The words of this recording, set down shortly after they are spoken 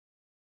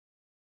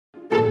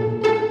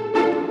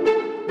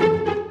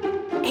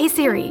Hey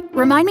Siri,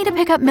 remind me to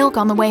pick up milk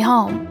on the way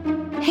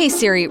home. Hey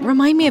Siri,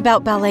 remind me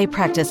about ballet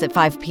practice at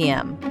 5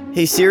 p.m.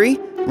 Hey Siri,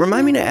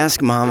 remind me to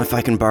ask Mom if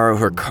I can borrow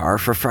her car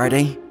for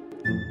Friday.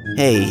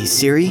 Hey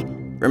Siri,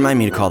 remind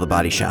me to call the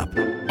body shop.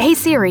 Hey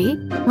Siri,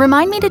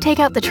 remind me to take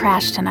out the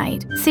trash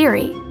tonight.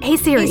 Siri, hey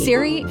Siri. Hey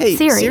Siri. Hey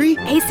Siri.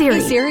 Hey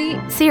Siri. Hey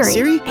Siri. Siri.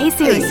 Siri. Hey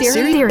Siri. Hey,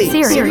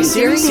 Siri. Siri. Siri.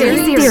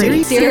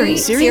 Siri. Siri. Siri.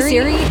 Siri.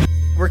 Siri.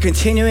 We're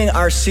continuing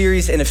our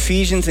series in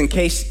Ephesians. In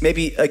case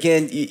maybe,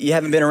 again, you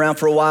haven't been around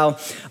for a while,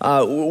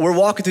 we're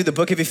walking through the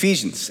book of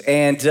Ephesians.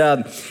 And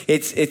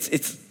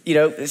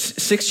it's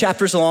 6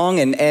 chapters long,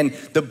 and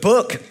the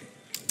book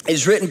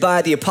is written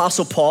by the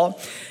Apostle Paul.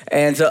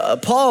 And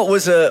Paul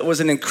was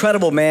an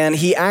incredible man.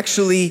 He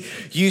actually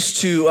used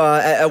to,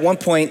 at one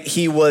point,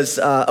 he was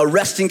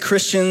arresting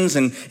Christians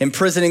and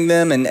imprisoning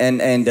them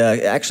and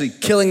actually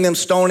killing them,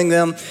 stoning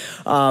them,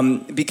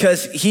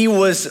 because he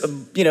was,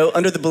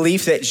 under the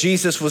belief that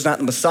Jesus was not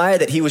the Messiah,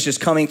 that he was just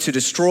coming to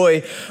destroy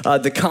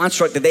the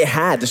construct that they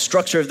had, the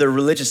structure of their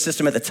religious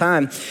system at the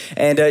time.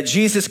 And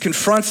Jesus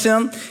confronts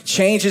him,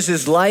 changes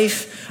his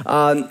life,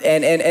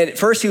 and at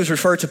first he was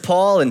referred to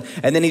Paul, and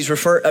then he's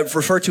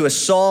referred to as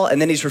Saul,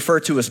 and then he's referred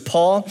to as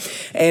Paul.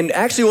 And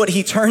actually what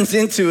he turns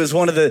into is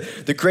one of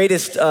the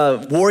greatest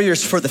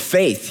warriors for the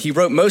faith. He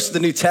wrote most of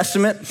the New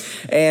Testament,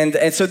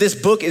 and so this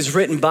book is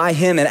written by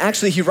him, and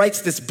actually he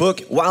writes this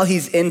book while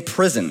he's in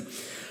prison.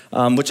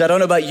 Which I don't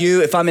know about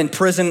you. If I'm in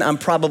prison, I'm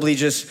probably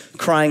just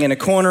crying in a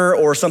corner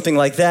or something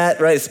like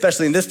that, right?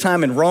 Especially in this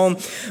time in Rome.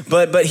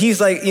 But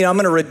he's like, I'm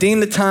going to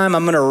redeem the time.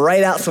 I'm going to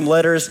write out some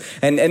letters.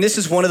 And this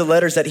is one of the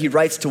letters that he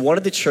writes to one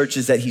of the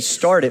churches that he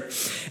started.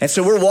 And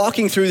so we're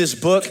walking through this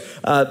book,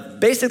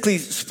 basically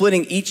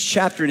splitting each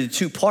chapter into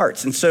 2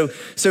 parts. And so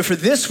for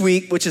this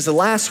week, which is the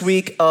last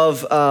week of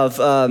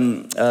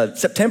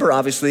September,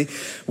 obviously,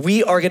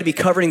 we are going to be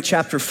covering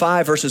chapter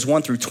 5, verses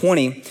 1 through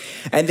 20.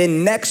 And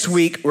then next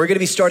week, we're going to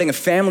be starting a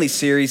family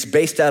series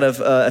based out of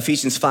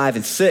Ephesians 5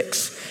 and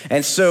 6.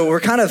 And so we're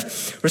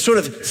sort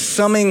of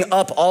summing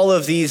up all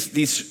of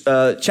these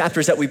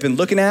chapters that we've been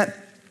looking at.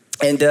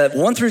 And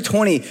 1 through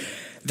 20,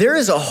 there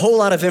is a whole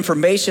lot of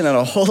information and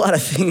a whole lot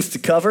of things to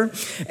cover.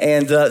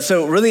 And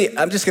so really,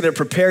 I'm just gonna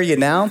prepare you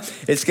now.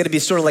 It's gonna be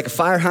sort of like a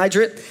fire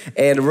hydrant,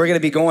 and we're gonna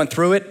be going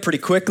through it pretty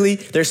quickly.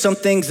 There's some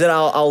things that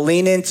I'll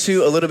lean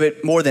into a little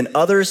bit more than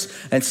others.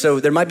 And so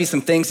there might be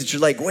some things that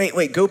you're like,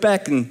 wait, go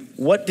back and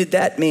what did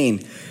that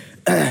mean?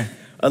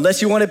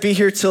 Unless you want to be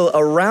here till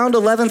around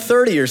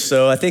 11:30 or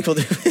so, I think we'll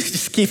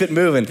just keep it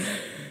moving.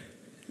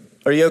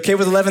 Are you okay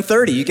with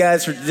 11:30? You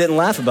guys didn't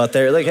laugh about that.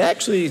 You're like,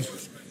 actually,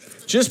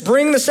 just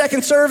bring the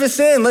second service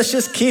in. Let's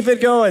just keep it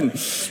going.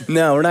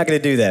 No, we're not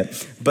going to do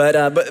that. But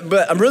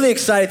I'm really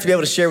excited to be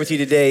able to share with you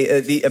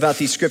today about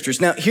these scriptures.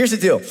 Now, here's the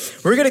deal.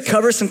 We're going to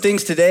cover some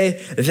things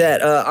today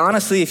that,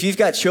 honestly, if you've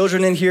got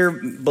children in here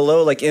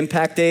below like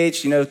impact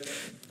age,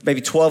 maybe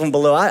 12 and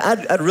below,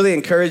 I'd really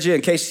encourage you,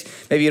 in case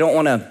maybe you don't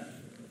want to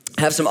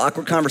have some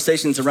awkward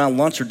conversations around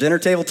lunch or dinner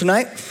table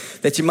tonight,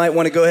 that you might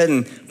want to go ahead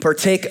and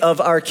partake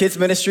of our kids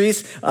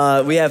ministries.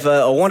 We have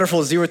a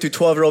wonderful 0 through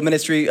 12-year-old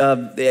ministry,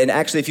 and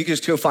actually if you could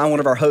just go find one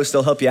of our hosts,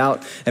 they'll help you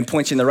out and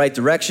point you in the right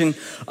direction,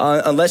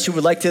 unless you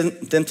would like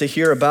them to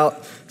hear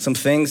about some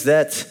things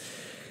that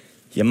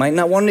you might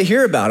not want to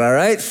hear about, all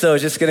right? So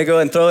just going to go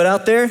ahead and throw it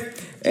out there,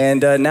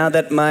 and now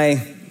that my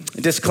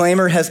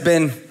disclaimer has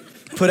been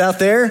put out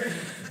there,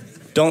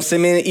 don't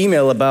send me an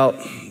email about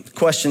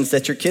questions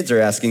that your kids are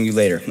asking you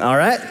later, all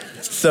right?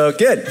 So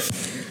good.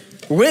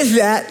 With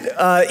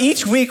that,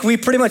 each week we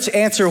pretty much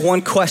answer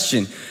one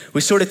question.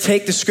 We sort of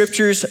take the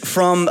scriptures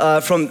from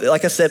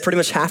like I said, pretty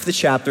much half the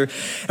chapter,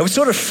 and we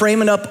sort of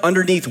frame it up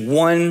underneath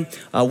one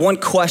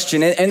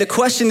question. And the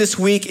question this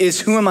week is,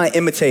 who am I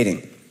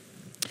imitating?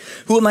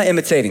 Who am I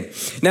imitating?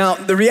 Now,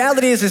 the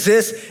reality is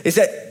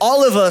that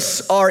all of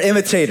us are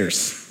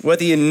imitators.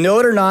 Whether you know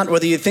it or not,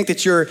 whether you think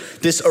that you're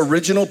this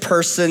original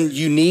person,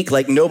 unique,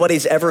 like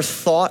nobody's ever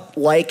thought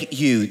like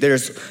you. There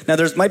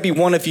might be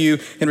one of you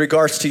in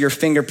regards to your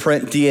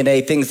fingerprint,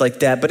 DNA, things like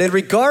that. But in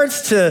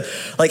regards to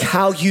like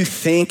how you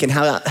think and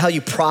how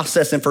you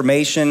process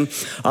information,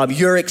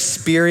 your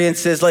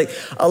experiences, like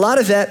a lot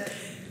of that,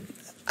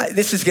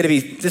 this is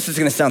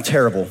gonna sound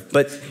terrible,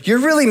 but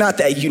you're really not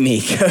that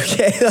unique,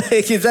 okay?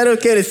 Like, is that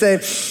okay to say?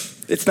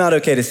 It's not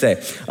okay to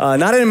say.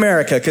 Not in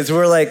America, because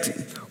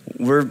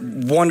we're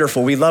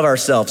wonderful, we love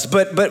ourselves.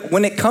 But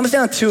when it comes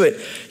down to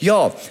it,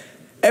 y'all,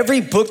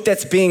 every book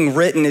that's being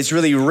written is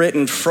really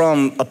written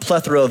from a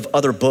plethora of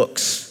other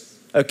books,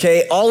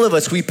 okay? All of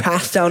us, we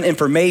pass down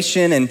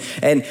information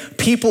and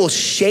people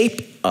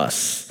shape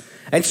us.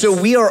 And so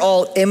we are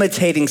all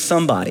imitating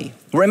somebody.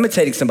 We're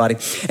imitating somebody.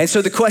 And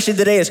so the question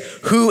today is,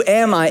 who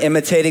am I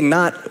imitating?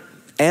 Not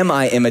am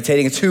I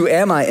imitating? It's who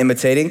am I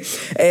imitating?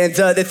 And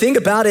the thing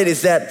about it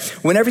is that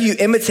whenever you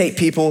imitate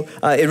people,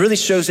 it really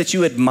shows that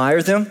you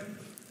admire them,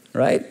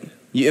 right?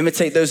 You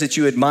imitate those that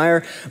you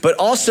admire, but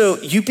also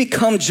you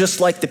become just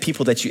like the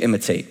people that you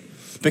imitate.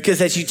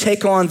 Because as you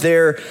take on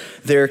their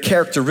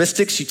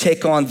characteristics, you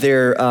take on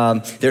their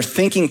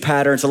thinking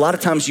patterns, a lot of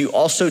times you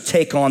also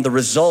take on the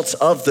results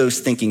of those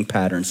thinking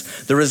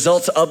patterns, the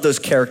results of those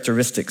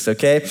characteristics,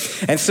 okay?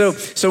 And so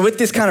with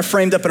this kind of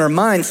framed up in our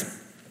minds,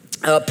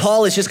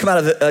 Paul has just come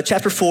out of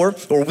chapter 4,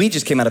 or we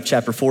just came out of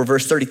chapter 4,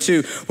 verse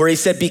 32, where he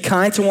said, be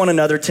kind to one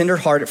another,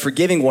 tenderhearted,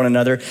 forgiving one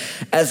another,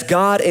 as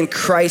God in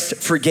Christ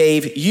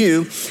forgave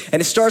you.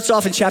 And it starts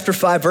off in chapter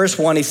 5, verse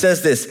 1. He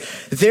says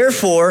this,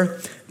 therefore,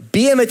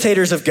 be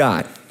imitators of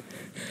God.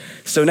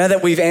 So now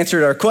that we've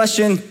answered our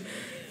question,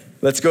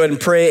 let's go ahead and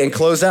pray and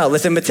close out.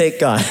 Let's imitate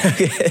God.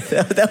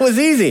 That was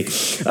easy.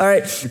 All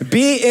right,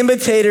 be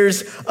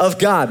imitators of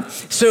God.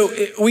 So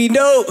we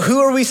know, who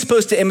are we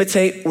supposed to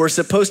imitate? We're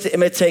supposed to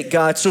imitate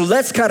God. So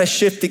let's kind of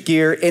shift the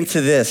gear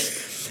into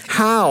this.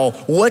 How?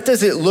 What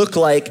does it look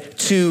like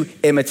to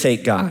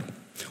imitate God?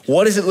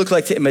 What does it look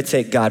like to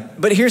imitate God?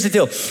 But here's the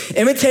deal.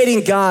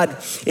 Imitating God,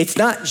 it's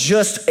not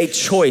just a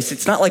choice.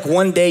 It's not like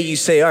one day you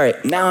say, all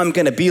right, now I'm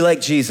gonna be like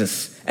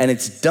Jesus, and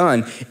it's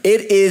done.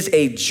 It is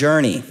a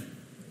journey,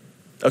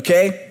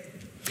 okay?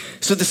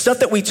 So the stuff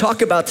that we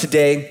talk about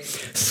today,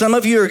 some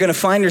of you are gonna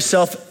find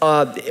yourself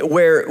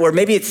where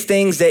maybe it's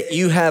things that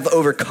you have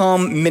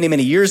overcome many,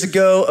 many years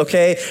ago,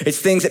 okay? It's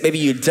things that maybe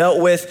you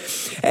dealt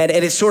with, and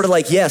it's sort of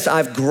like, yes,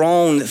 I've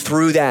grown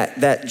through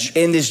that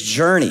in this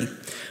journey.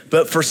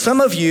 But for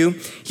some of you,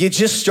 you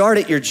just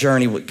started your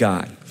journey with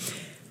God.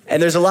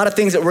 And there's a lot of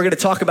things that we're gonna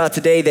talk about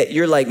today that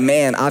you're like,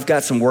 man, I've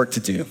got some work to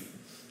do.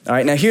 All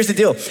right, now here's the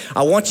deal.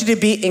 I want you to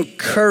be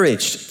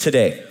encouraged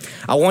today.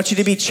 I want you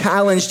to be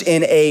challenged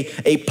in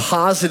a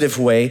positive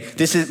way.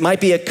 This might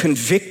be a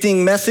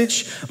convicting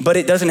message, but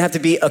it doesn't have to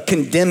be a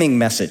condemning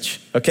message,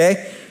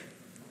 okay?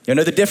 You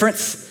know the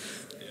difference?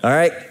 All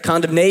right,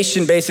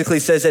 condemnation basically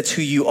says that's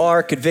who you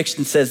are.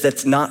 Conviction says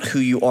that's not who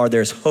you are.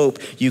 There's hope.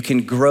 You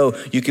can grow.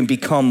 You can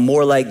become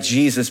more like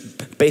Jesus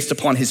based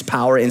upon his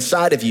power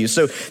inside of you.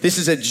 So this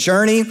is a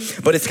journey,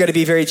 but it's going to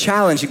be very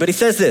challenging. But he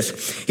says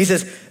this. He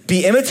says,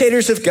 be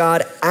imitators of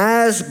God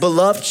as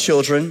beloved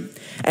children,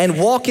 and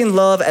walk in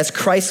love as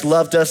Christ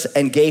loved us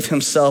and gave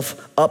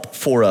himself up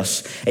for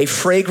us, a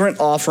fragrant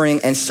offering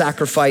and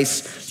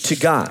sacrifice to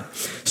God.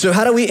 So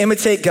how do we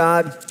imitate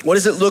God? What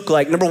does it look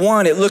like? Number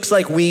one, it looks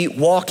like we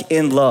walk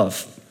in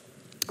love.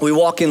 We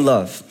walk in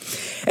love.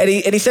 And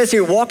he says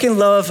here, walk in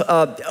love,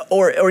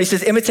 or he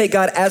says, imitate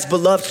God as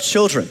beloved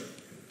children.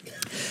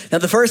 Now,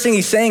 the first thing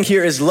he's saying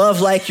here is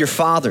love like your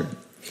father.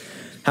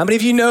 How many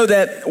of you know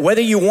that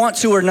whether you want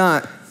to or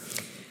not,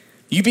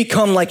 you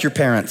become like your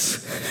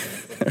parents?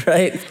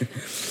 Right?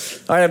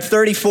 All right, I'm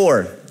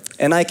 34,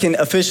 and I can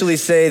officially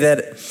say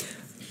that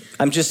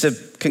I'm just a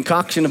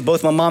concoction of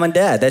both my mom and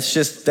dad. That's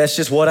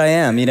just what I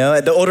am, you know?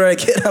 The older I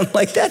get, I'm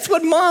like, that's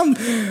what mom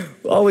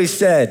always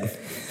said.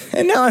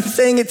 And now I'm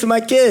saying it to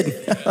my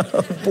kid.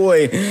 Oh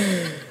boy.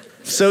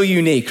 So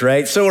unique,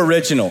 right? So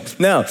original.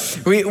 No,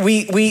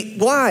 we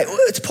why?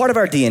 It's part of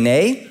our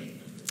DNA.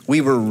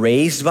 We were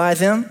raised by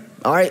them.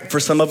 All right, for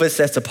some of us,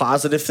 that's a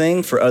positive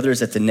thing. For others,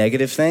 that's a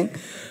negative thing.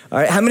 All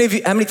right, how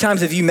many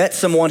times have you met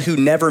someone who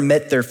never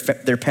met their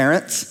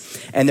parents,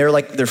 and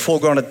they're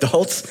full-grown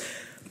adults,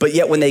 but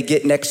yet when they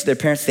get next to their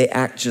parents, they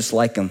act just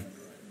like them?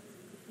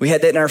 We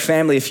had that in our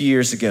family a few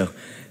years ago.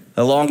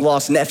 A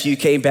long-lost nephew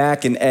came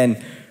back,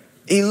 and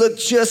he looked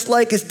just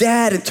like his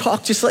dad and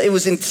talked just like, it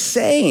was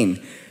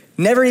insane.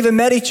 Never even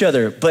met each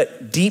other,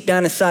 but deep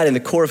down inside, in the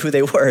core of who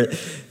they were,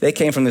 they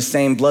came from the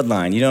same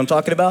bloodline. You know what I'm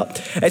talking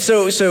about? And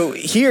so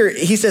here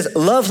he says,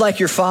 love like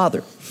your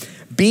father.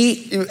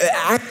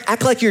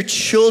 Act like you're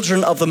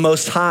children of the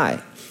Most High,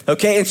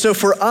 okay? And so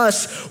for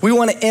us, we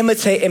want to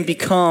imitate and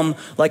become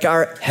like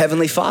our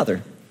Heavenly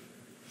Father.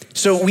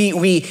 So we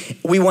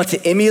want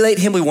to emulate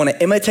him. We want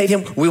to imitate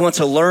him. We want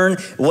to learn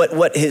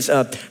what his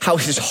how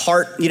his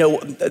heart, you know,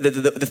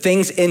 the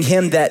things in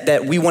him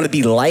that we want to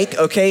be like.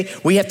 Okay,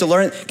 we have to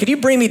learn. Can you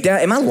bring me down?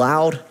 Am I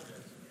loud?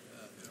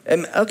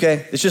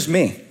 Okay, it's just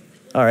me.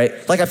 All right.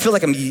 Like I feel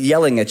like I'm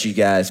yelling at you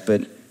guys,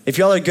 but if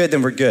y'all are good,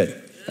 then we're good.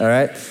 All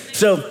right.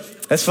 So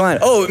that's fine.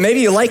 Oh, maybe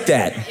you like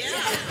that.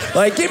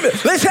 Like,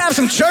 let's have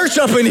some church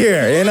up in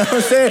here. You know what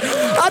I'm saying?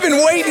 I've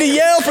been waiting to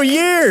yell for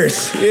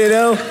years. You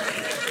know.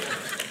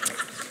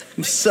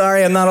 I'm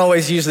sorry, I'm not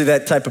always usually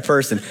that type of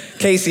person.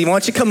 Casey, why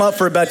don't you come up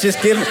for about,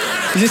 just give him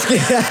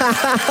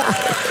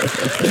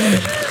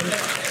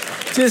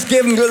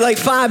like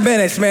 5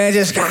 minutes, man.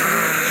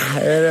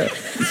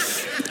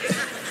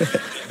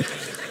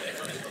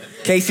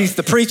 Casey's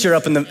the preacher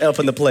up in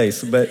the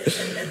place, but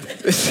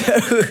so,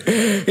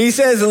 he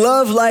says,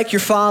 love like your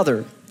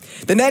father.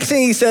 The next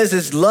thing he says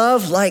is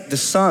love like the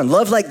Son,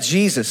 love like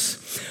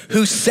Jesus,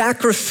 who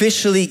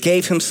sacrificially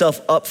gave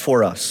himself up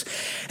for us.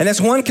 And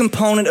that's one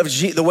component of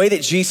the way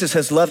that Jesus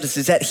has loved us,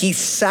 is that he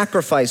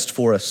sacrificed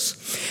for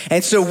us.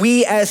 And so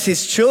we as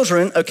his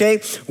children,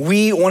 okay,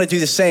 we want to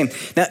do the same.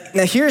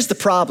 Now here's the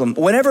problem.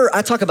 Whenever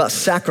I talk about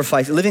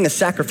sacrifice, living a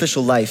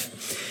sacrificial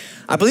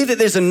life, I believe that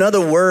there's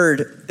another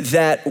word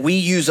that we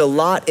use a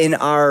lot in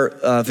our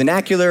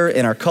vernacular,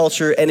 in our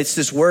culture, and it's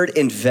this word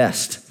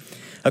invest.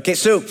 Okay,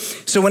 so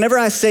whenever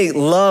I say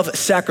love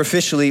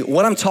sacrificially,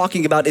 what I'm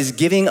talking about is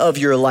giving of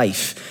your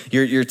life,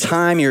 your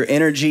time, your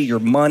energy, your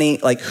money,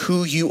 like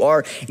who you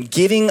are,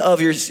 giving of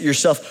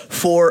yourself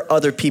for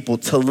other people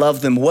to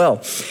love them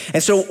well.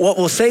 And so what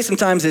we'll say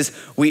sometimes is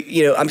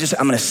I'm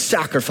gonna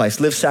sacrifice,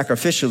 live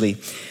sacrificially.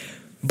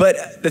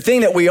 But the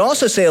thing that we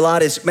also say a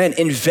lot is, man,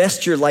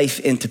 invest your life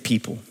into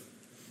people.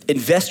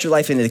 Invest your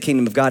life into the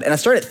kingdom of God. And I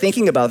started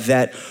thinking about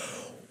that.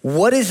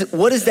 What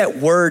does that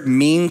word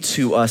mean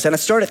to us? And I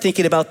started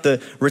thinking about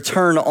the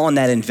return on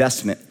that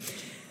investment.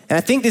 And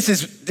I think this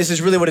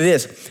is really what it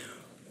is.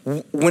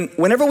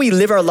 Whenever we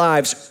live our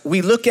lives,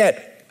 we look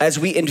at, as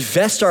we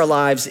invest our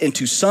lives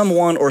into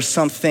someone or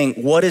something,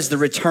 what is the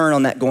return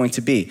on that going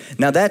to be?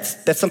 Now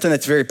that's something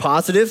that's very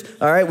positive,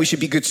 all right? We should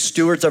be good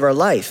stewards of our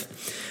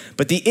life.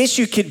 But the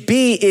issue could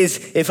be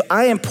is if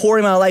I am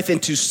pouring my life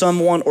into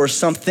someone or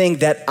something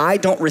that I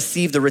don't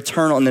receive the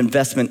return on the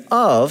investment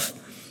of,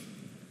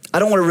 I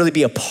don't want to really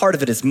be a part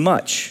of it as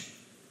much.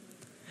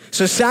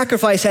 So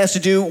sacrifice has to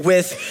do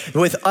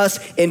with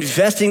us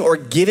investing or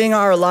giving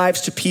our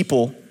lives to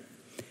people,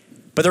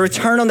 but the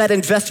return on that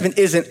investment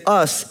isn't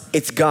us,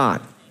 it's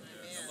God.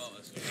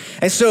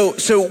 And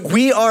so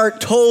we are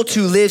told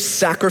to live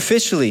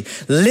sacrificially.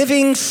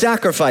 Living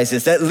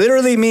sacrifices, that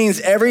literally means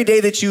every day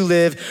that you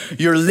live,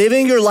 you're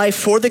living your life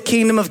for the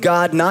kingdom of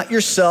God, not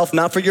yourself,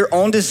 not for your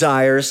own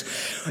desires,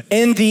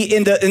 in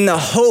the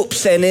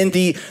hopes and in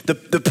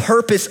the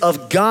purpose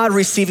of God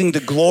receiving the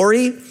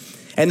glory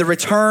and the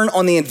return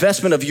on the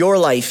investment of your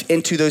life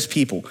into those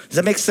people. Does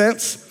that make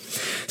sense?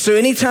 So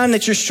anytime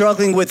that you're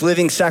struggling with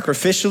living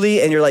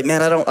sacrificially and you're like,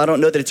 man, I don't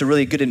know that it's a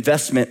really good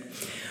investment,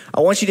 I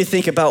want you to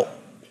think about,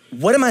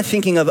 what am I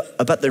thinking of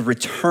about the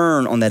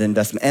return on that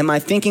investment? Am I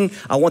thinking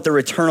I want the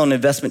return on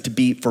investment to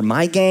be for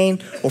my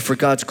gain or for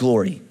God's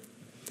glory?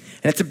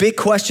 And it's a big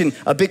question,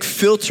 a big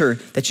filter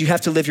that you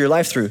have to live your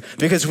life through,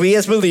 because we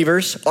as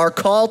believers are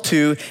called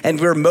to and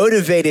we're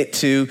motivated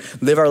to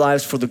live our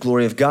lives for the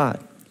glory of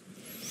God.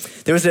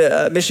 There was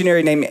a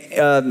missionary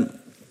named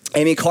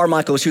Amy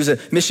Carmichael. She was a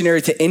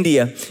missionary to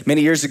India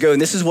many years ago,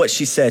 and this is what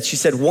she said. She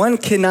said, one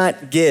can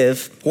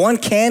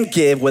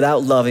give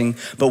without loving,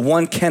 but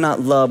one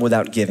cannot love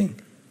without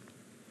giving.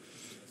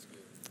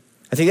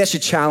 I think that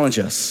should challenge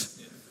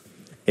us.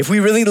 If we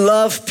really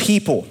love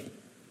people,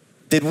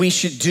 then we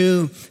should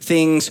do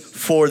things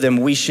for them.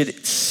 We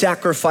should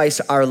sacrifice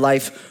our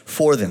life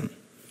for them.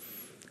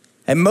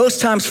 And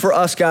most times for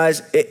us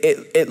guys,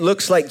 it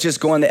looks like just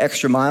going the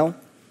extra mile.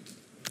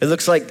 It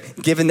looks like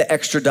giving the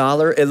extra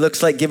 $1. It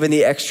looks like giving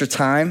the extra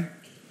time.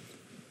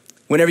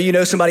 Whenever you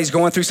know somebody's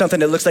going through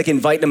something, it looks like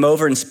inviting them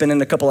over and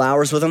spending a couple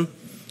hours with them,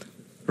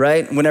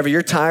 right? Whenever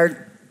you're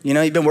tired,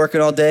 you've been working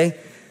all day,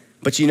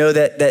 but you know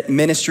that this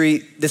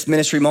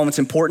ministry moment's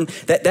important.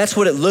 That's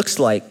what it looks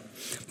like.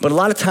 But a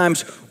lot of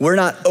times we're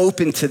not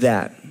open to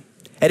that.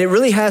 And it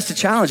really has to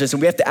challenge us,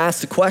 and we have to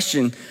ask the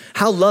question,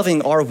 how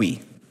loving are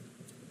we?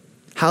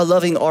 How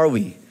loving are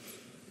we?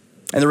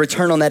 And the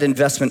return on that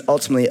investment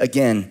ultimately,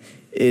 again,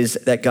 is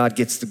that God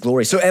gets the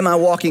glory. So am I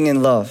walking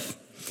in love?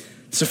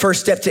 So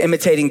first step to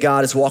imitating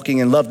God is walking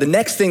in love. The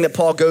next thing that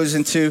Paul goes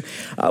into,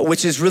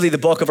 which is really the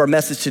bulk of our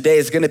message today,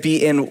 is gonna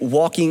be in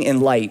walking in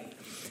light.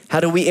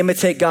 How do we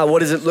imitate God? What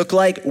does it look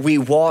like? We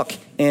walk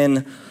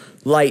in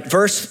light.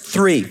 Verse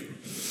 3,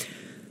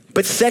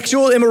 but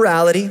sexual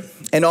immorality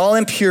and all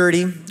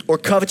impurity or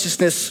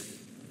covetousness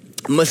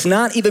must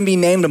not even be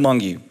named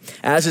among you,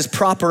 as is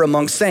proper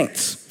among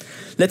saints.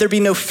 Let there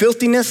be no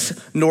filthiness,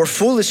 nor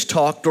foolish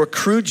talk, nor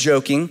crude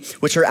joking,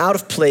 which are out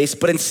of place,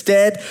 but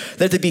instead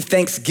let there be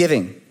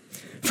thanksgiving.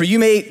 For you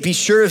may be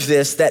sure of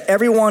this, that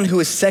everyone who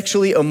is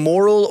sexually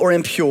immoral or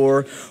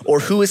impure,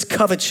 or who is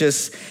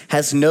covetous,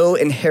 has no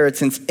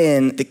inheritance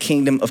in the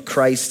kingdom of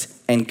Christ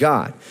and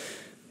God.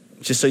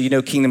 Just so you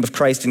know, kingdom of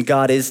Christ and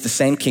God is the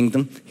same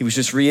kingdom. He was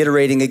just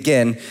reiterating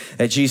again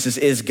that Jesus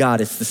is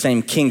God. It's the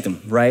same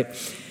kingdom, right?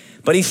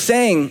 But he's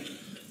saying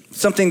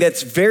something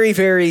that's very,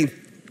 very,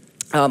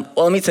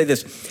 let me say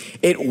this.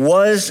 It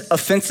was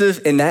offensive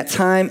in that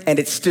time, and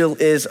it still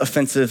is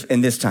offensive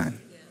in this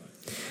time.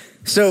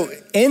 So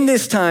in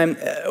this time,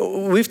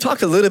 we've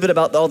talked a little bit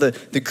about all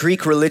the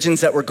Greek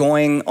religions that were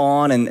going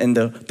on and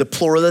the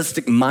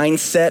pluralistic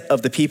mindset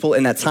of the people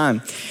in that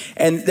time.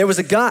 And there was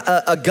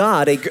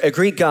a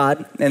Greek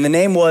god, and the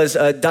name was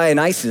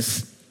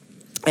Dionysus,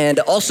 and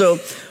also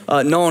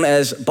known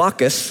as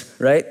Bacchus,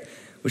 right?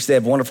 Which they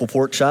have wonderful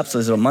pork chops. So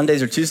is it on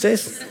Mondays or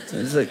Tuesdays?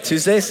 Is it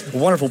Tuesdays?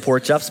 Wonderful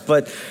pork chops.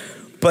 But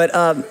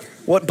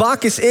what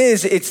Bacchus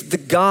is, it's the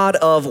god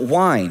of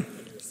wine.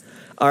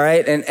 All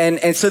right,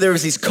 and so there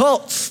was these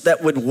cults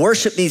that would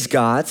worship these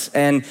gods,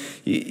 and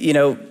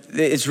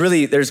it's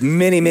really, there's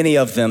many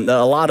of them,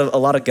 a lot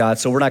of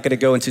gods. So we're not going to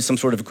go into some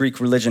sort of Greek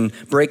religion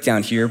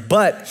breakdown here.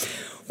 But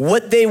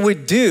what they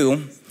would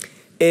do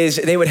is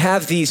they would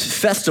have these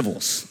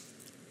festivals,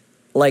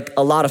 like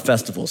a lot of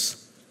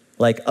festivals,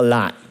 like a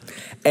lot.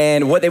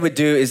 And what they would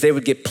do is they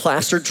would get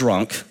plastered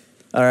drunk,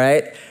 all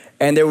right?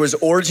 and there was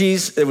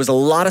orgies, there was a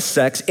lot of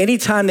sex.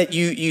 Anytime that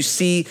you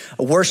see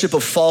a worship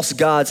of false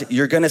gods,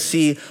 you're gonna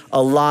see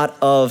a lot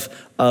of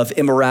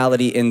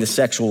immorality in the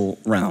sexual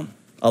realm,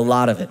 a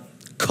lot of it.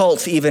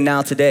 Cults even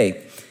now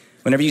today.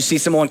 Whenever you see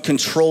someone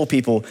control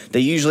people, they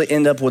usually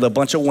end up with a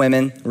bunch of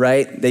women,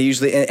 right? And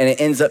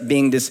it ends up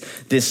being this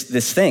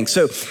thing.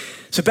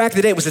 So back in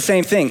the day, it was the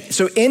same thing.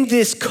 So in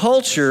this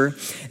culture,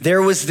 there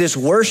was this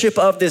worship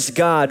of this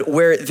god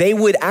where they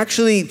would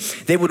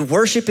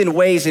worship in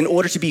ways in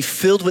order to be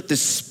filled with the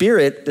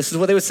spirit. This is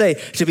what they would say,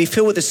 to be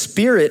filled with the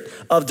spirit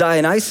of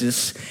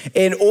Dionysus,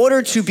 in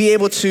order to be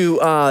able to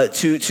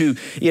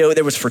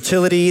there was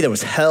fertility, there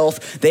was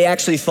health. They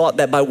actually thought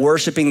that by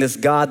worshiping this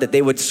god that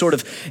they would sort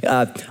of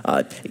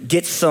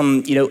get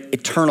some,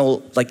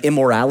 eternal like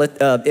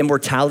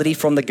immortality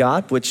from the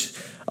god, which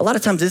a lot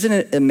of times, isn't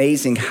it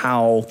amazing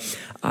how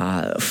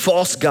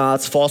false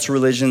gods, false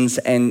religions,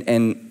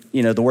 and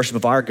the worship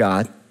of our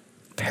God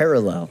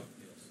parallel?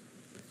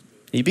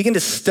 You begin to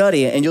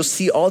study it and you'll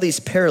see all these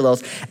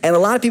parallels. And a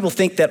lot of people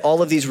think that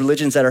all of these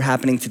religions that are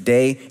happening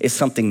today is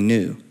something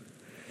new.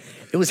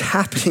 It was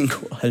happening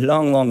a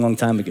long, long, long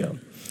time ago.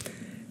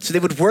 So they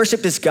would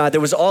worship this god.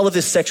 There was all of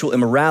this sexual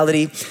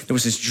immorality. There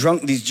was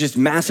these just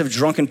massive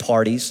drunken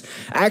parties.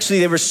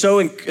 Actually, they were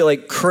so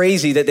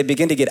crazy that they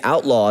began to get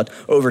outlawed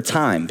over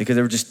time because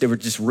they were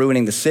just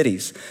ruining the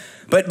cities.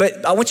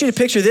 But I want you to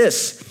picture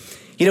this.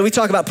 We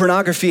talk about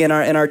pornography in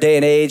our day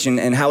and age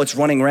and how it's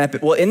running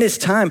rampant. Well, in this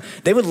time,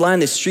 they would line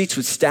the streets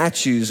with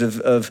statues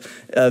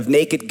of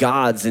naked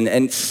gods,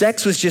 and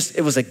sex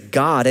was a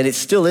god, and it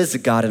still is a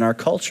god in our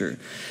culture.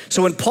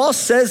 So when Paul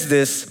says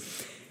this,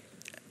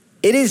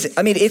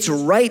 it's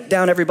right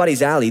down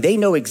everybody's alley. They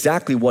know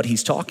exactly what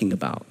he's talking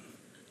about.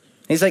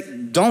 He's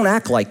like, don't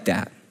act like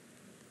that.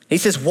 He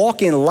says,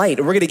 walk in light.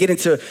 And we're gonna get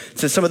into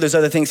some of those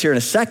other things here in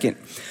a second.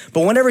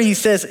 But whenever he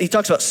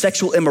talks about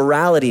sexual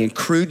immorality and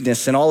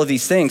crudeness and all of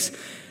these things,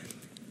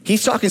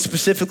 he's talking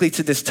specifically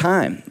to this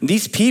time.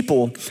 These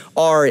people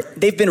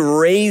they've been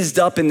raised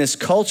up in this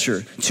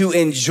culture to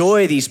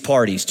enjoy these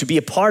parties, to be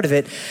a part of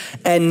it.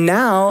 And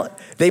now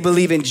they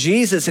believe in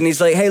Jesus. And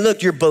he's like, hey,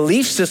 look, your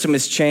belief system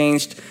has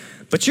changed,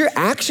 but your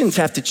actions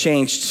have to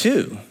change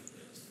too.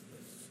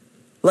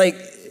 Like,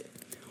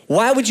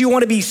 why would you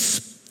want to be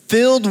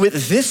filled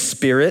with this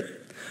spirit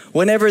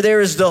whenever there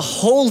is the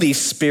Holy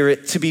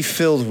Spirit to be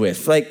filled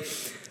with? Like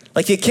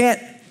you can't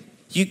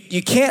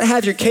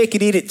have your cake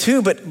and eat it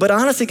too, but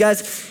honestly,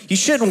 guys, you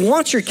shouldn't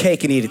want your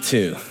cake and eat it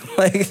too.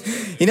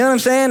 You know what I'm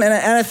saying? And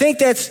I think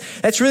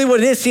that's really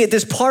what it is. See, at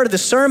this part of the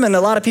sermon,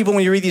 a lot of people,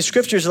 when you read these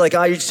scriptures, are like,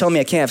 oh, you're just telling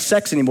me I can't have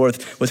sex anymore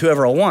with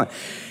whoever I want.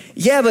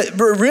 Yeah, but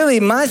really,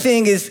 my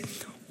thing is,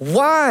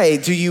 why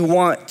do you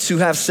want to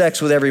have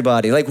sex with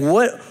everybody? Like,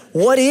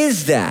 what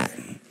is that?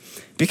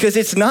 Because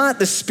it's not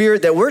the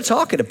spirit that we're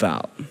talking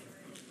about.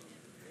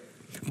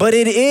 But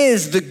it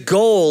is the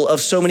goal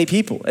of so many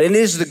people. And it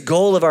is the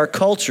goal of our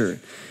culture,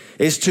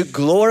 is to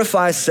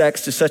glorify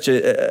sex to such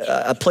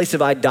a place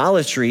of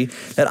idolatry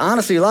that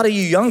honestly, a lot of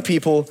you young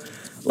people,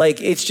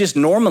 it's just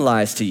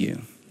normalized to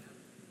you.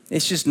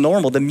 It's just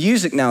normal. The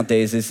music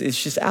nowadays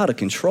is just out of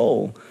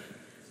control.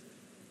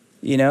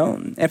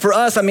 And for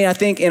us, I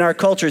think in our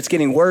culture, it's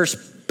getting worse,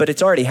 but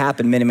it's already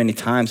happened many, many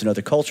times in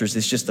other cultures.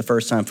 It's just the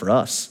first time for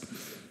us,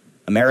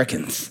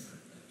 Americans,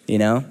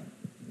 So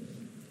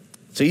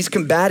he's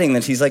combating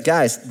this. He's like,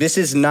 guys, this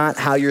is not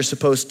how you're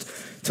supposed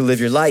to live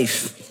your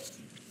life.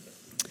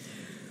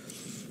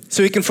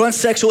 So he confronts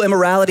sexual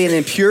immorality and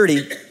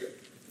impurity.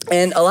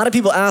 And a lot of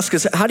people ask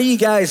us, how do you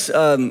guys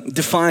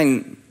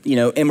define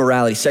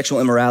immorality,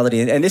 sexual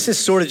immorality? And this is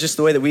sort of just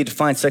the way that we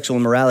define sexual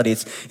immorality.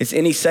 It's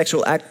any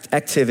sexual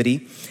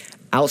activity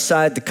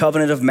outside the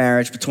covenant of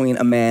marriage between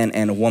a man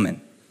and a woman.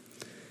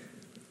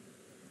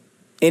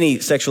 Any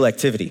sexual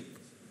activity,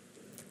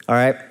 all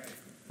right?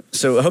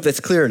 So I hope that's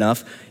clear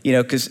enough,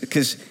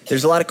 because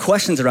there's a lot of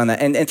questions around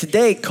that. And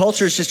today,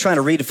 culture is just trying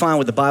to redefine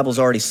what the Bible's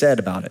already said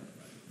about it.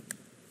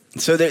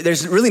 So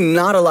there's really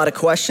not a lot of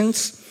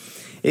questions.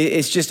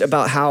 It's just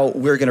about how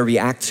we're gonna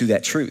react to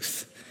that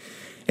truth.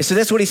 And so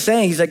that's what he's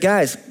saying. He's like,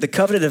 guys, the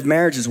covenant of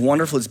marriage is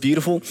wonderful, it's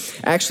beautiful.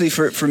 Actually,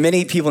 for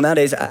many people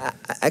nowadays, I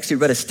actually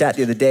read a stat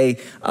the other day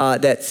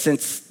that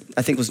since,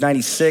 I think it was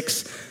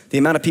 96, the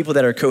amount of people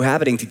that are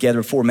cohabiting together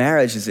before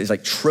marriage is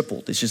like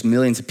tripled. It's just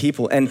millions of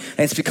people. And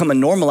it's become a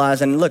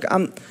normalized, and look,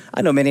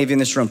 I know many of you in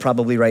this room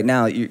probably right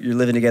now, you're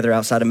living together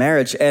outside of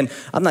marriage, and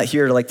I'm not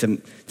here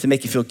to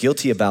make you feel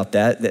guilty about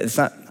that. It's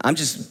not, I'm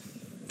just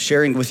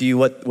sharing with you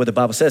what the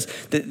Bible says.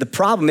 The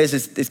problem is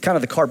it's kind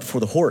of the cart before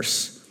the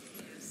horse.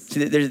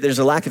 See, there's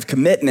a lack of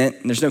commitment,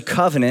 and there's no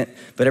covenant,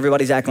 but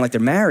everybody's acting like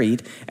they're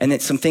married, and then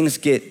some things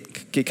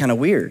get kind of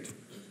weird.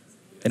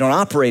 They don't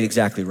operate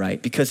exactly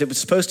right because it was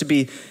supposed to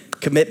be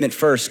commitment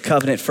first,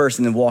 covenant first,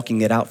 and then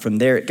walking it out from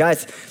there.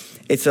 Guys,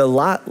 it's a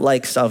lot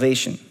like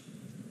salvation.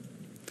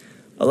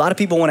 A lot of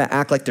people want to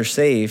act like they're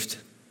saved,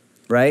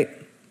 right?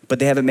 But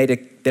they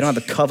don't have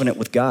a covenant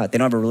with God. They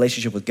don't have a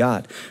relationship with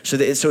God. So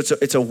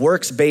it's a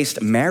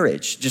works-based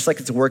marriage, just like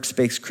it's a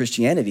works-based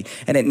Christianity,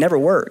 and it never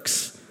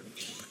works.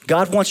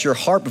 God wants your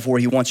heart before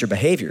he wants your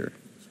behavior.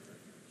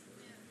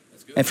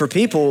 And for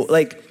people,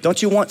 like,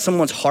 don't you want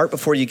someone's heart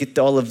before you get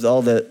all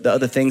the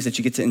other things that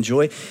you get to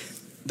enjoy?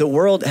 The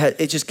world,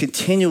 it just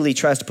continually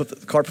tries to put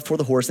the cart before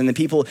the horse, and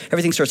then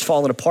everything starts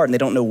falling apart and they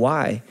don't know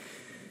why.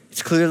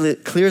 It's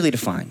clearly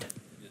defined.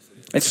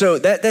 And so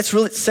that's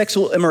really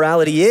sexual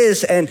immorality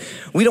is, and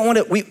we don't want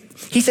to,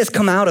 he says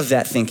come out of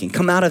that thinking,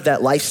 come out of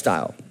that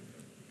lifestyle.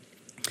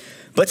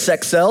 But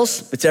sex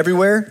sells, it's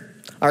everywhere.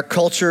 Our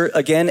culture,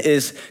 again,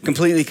 is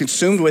completely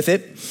consumed with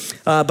it.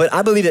 But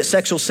I believe that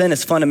sexual sin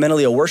is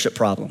fundamentally a worship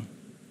problem.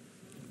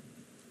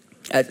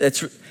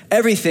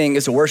 Everything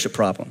is a worship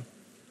problem.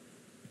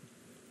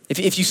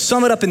 If you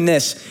sum it up in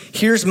this,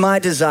 here's my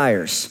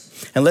desires.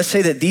 And let's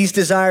say that these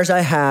desires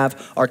I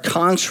have are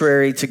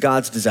contrary to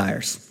God's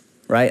desires,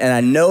 right? And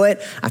I know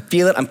it, I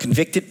feel it, I'm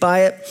convicted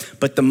by it.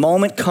 But the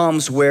moment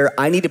comes where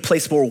I need to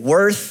place more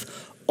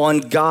worth on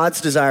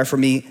God's desire for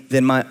me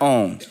than my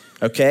own.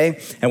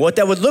 Okay? And what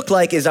that would look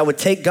like is I would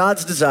take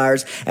God's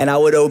desires and I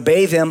would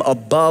obey them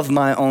above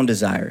my own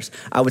desires.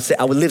 I would say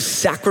I would live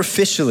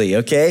sacrificially,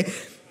 okay?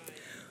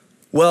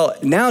 Well,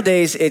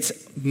 nowadays it's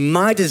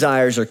my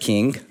desires are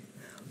king,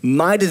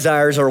 my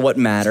desires are what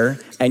matter,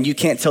 and you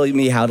can't tell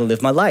me how to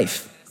live my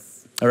life,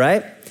 all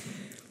right?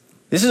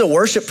 This is a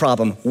worship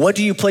problem. What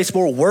do you place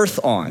more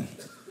worth on?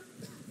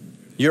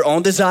 Your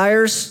own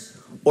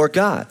desires or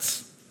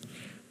God's?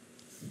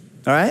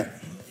 All right?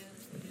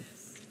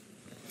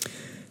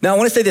 Now, I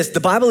want to say this.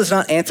 The Bible is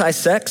not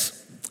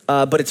anti-sex,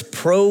 but it's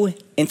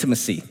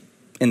pro-intimacy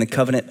in the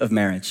covenant of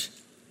marriage.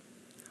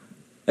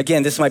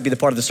 Again, this might be the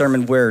part of the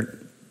sermon where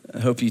I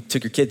hope you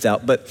took your kids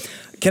out, but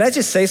can I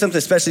just say something,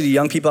 especially to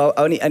young people?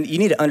 You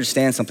need to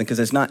understand something because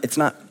it's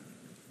not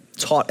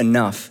taught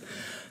enough.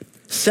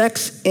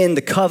 Sex in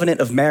the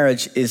covenant of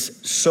marriage is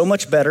so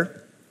much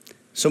better,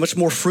 so much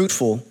more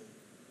fruitful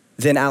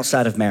than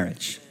outside of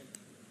marriage.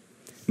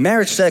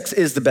 Marriage sex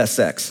is the best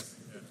sex,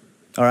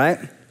 all right?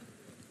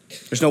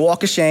 There's no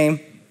walk of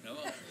shame.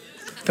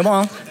 Come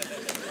on.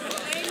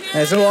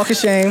 There's no walk of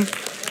shame.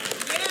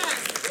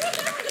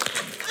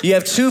 You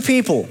have two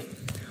people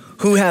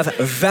who have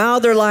vowed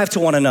their life to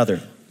one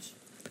another,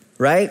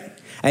 right?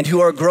 And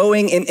who are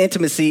growing in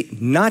intimacy,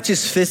 not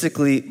just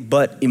physically,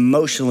 but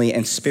emotionally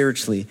and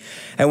spiritually.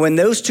 And when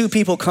those two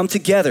people come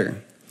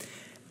together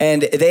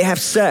and they have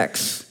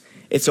sex,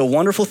 it's a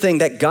wonderful thing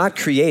that God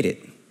created.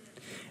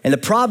 And the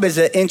problem is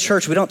that in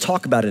church, we don't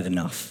talk about it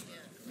enough.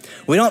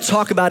 We don't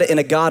talk about it in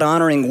a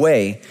God-honoring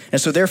way. And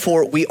so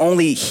therefore, we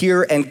only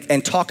hear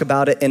and talk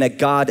about it in a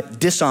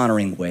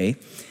God-dishonoring way.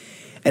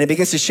 And it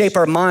begins to shape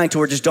our mind to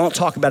where just don't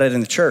talk about it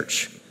in the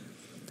church.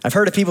 I've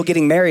heard of people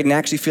getting married and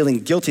actually feeling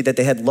guilty that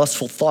they had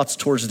lustful thoughts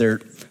towards their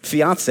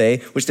fiance,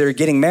 which they were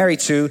getting married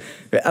to.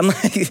 I'm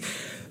like,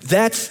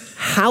 that's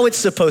how it's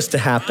supposed to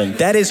happen.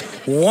 That is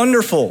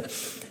wonderful.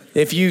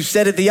 If you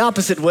said it the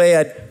opposite way,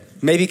 I'd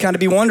maybe kind of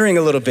be wondering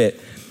a little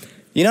bit.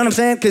 You know what I'm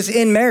saying? Because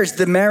in marriage,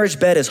 the marriage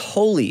bed is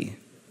holy.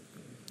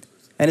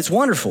 And it's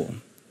wonderful.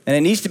 And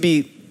it needs to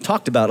be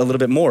talked about a little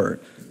bit more,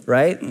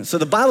 right? So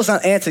the Bible's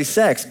not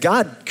anti-sex.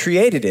 God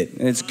created it,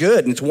 and it's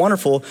good, and it's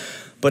wonderful,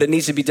 but it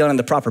needs to be done in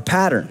the proper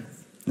pattern,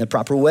 in the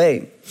proper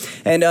way.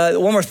 And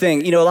one more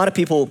thing, a lot of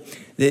people,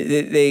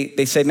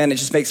 they say, man, it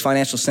just makes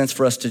financial sense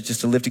for us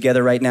to live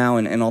together right now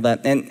and all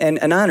that.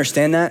 And I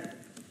understand that.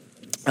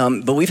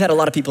 But we've had a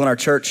lot of people in our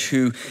church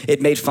who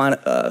it made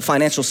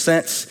financial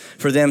sense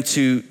for them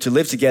to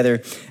live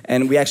together.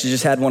 And we actually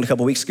just had one a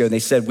couple weeks ago. And they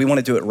said, we want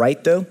to do it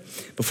right, though,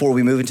 before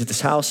we move into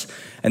this house.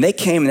 And they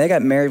came and they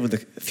got married with a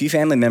few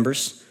family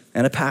members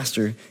and a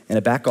pastor in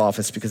a back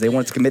office because they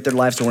wanted to commit their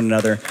lives to one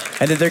another.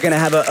 And then they're going to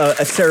have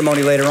a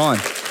ceremony later on.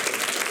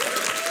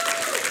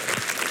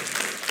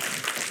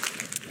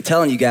 I'm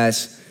telling you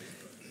guys,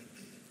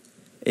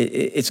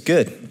 it's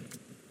good.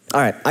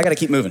 All right, I got to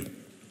keep moving.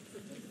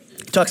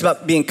 Talks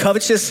about being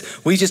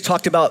covetous. We just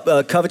talked about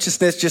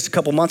covetousness just a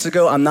couple months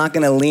ago. I'm not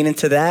going to lean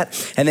into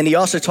that. And then he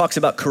also talks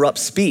about corrupt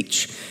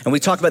speech. And we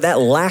talked about that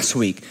last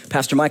week.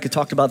 Pastor Micah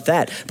talked about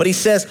that. But he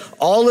says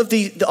all of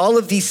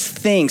these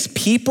things,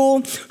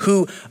 people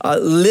who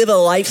live a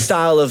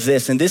lifestyle of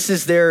this, and this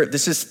is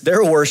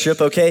their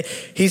worship, okay?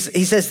 He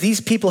says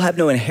these people have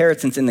no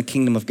inheritance in the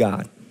kingdom of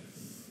God.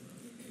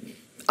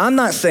 I'm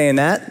not saying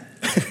that.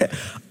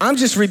 I'm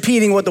just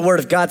repeating what the word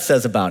of God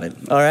says about it,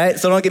 all right?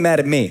 So don't get mad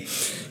at me.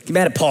 Get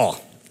mad at Paul,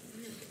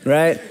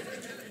 right?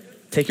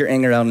 Take your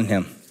anger out on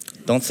him.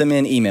 Don't send me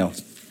an email.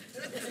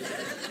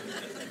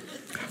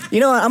 You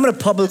know what? I'm going to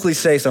publicly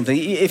say something.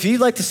 If you'd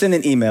like to send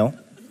an email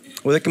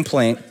with a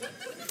complaint,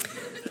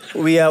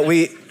 we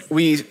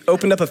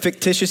opened up a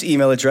fictitious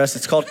email address.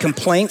 It's called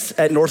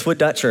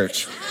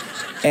complaints@northwood.church.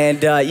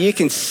 And you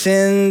can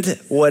send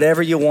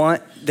whatever you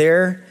want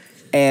there,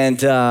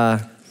 and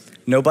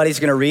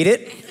nobody's going to read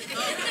it.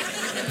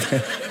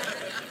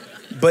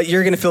 But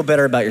you're going to feel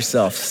better about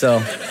yourself. So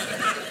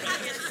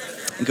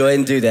go ahead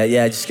and do that.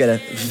 Yeah, just got to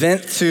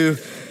vent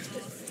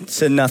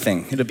to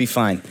nothing. It'll be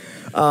fine.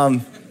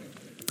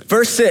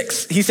 Verse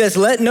 6, he says,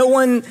 let no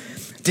one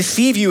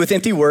deceive you with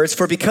empty words,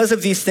 for because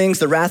of these things,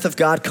 the wrath of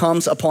God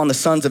comes upon the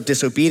sons of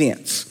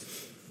disobedience.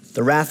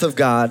 The wrath of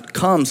God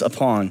comes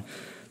upon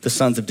the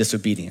sons of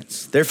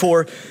disobedience.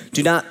 Therefore,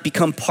 do not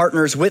become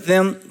partners with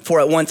them, for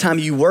at one time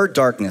you were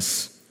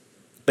darkness,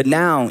 but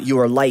now you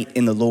are light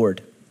in the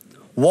Lord.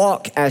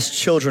 Walk as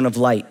children of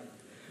light,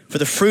 for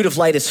the fruit of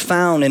light is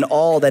found in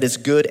all that is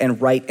good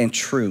and right and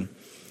true.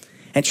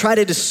 And try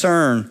to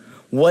discern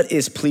what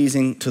is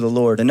pleasing to the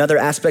Lord. Another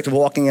aspect of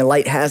walking in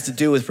light has to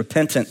do with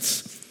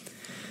repentance.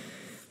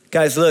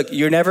 Guys, look,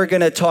 you're never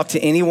gonna talk to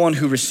anyone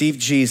who received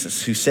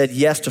Jesus, who said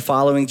yes to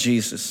following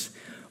Jesus,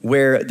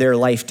 where their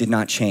life did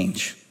not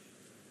change.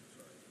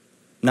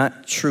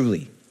 Not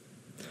truly.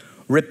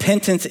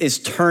 Repentance is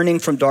turning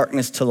from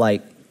darkness to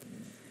light.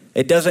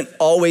 It doesn't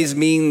always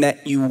mean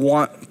that you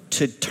want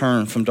to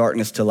turn from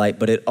darkness to light,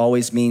 but it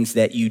always means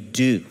that you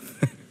do.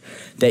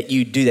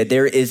 that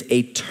there is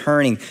a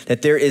turning,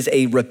 that there is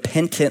a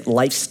repentant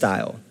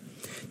lifestyle.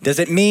 Does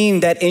it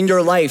mean that in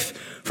your life,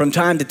 from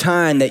time to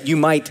time, that you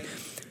might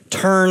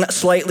turn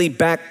slightly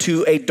back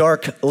to a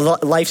dark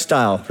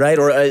lifestyle, right?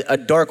 Or a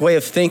dark way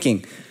of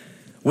thinking?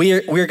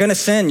 We're gonna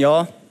sin,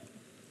 y'all.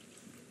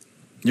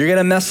 You're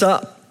gonna mess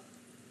up.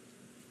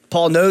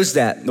 Paul knows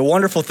that. The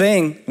wonderful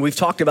thing, we've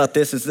talked about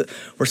this, is that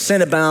where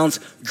sin abounds,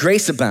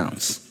 grace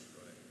abounds.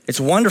 It's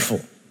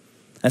wonderful.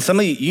 And some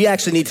of you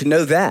actually need to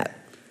know that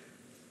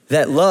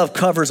love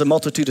covers a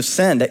multitude of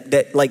sin,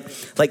 that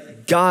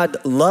like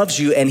God loves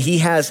you and he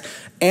has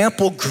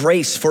ample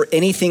grace for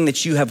anything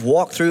that you have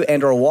walked through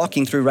and are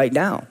walking through right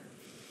now.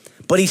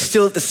 But he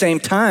still at the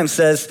same time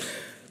says,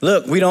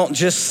 look, we don't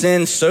just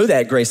sin so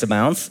that grace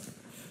abounds.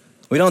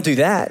 We don't do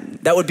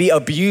that. That would be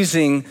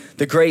abusing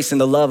the grace and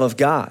the love of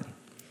God.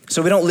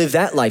 So we don't live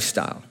that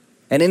lifestyle.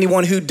 And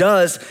anyone who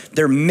does,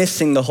 they're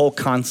missing the whole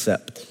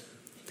concept.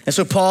 And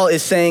so Paul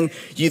is saying,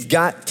 you've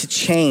got to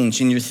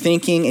change in your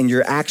thinking and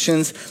your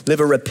actions, live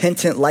a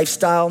repentant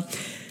lifestyle.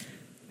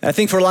 And I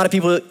think for a lot of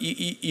people,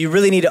 you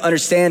really need to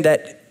understand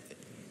that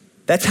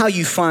that's how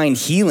you find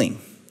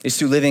healing, is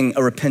through living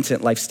a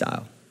repentant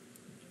lifestyle.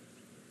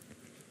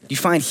 You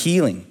find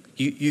healing.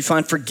 You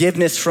find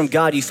forgiveness from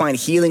God. You find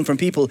healing from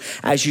people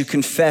as you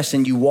confess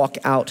and you walk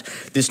out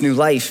this new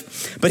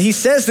life. But he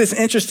says this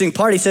interesting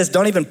part. He says,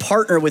 don't even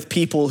partner with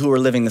people who are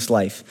living this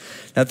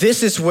life. Now,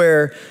 this is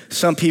where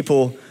some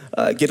people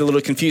get a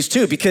little confused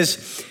too,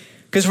 because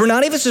we're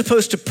not even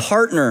supposed to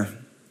partner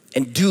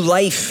and do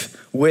life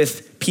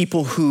with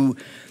people who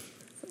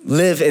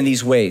live in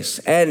these ways.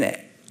 And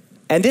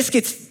this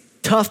gets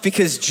tough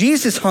because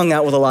Jesus hung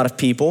out with a lot of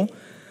people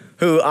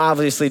who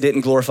obviously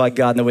didn't glorify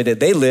God in the way that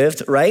they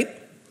lived, right?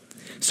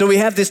 So we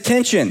have this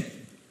tension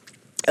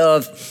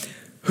of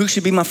who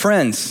should be my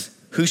friends,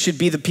 who should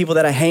be the people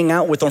that I hang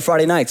out with on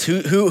Friday nights, who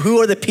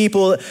are the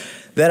people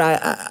that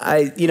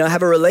I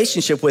have a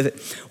relationship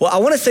with. Well, I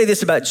want to say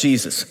this about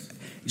Jesus.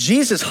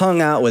 Jesus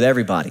hung out with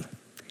everybody.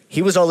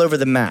 He was all over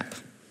the map.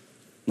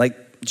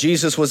 Like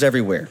Jesus was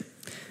everywhere.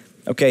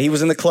 Okay, he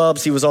was in the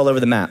clubs, he was all over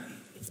the map.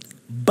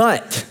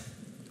 But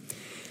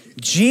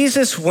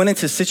Jesus went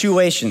into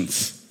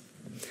situations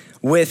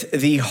with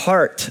the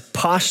heart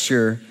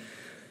posture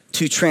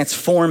to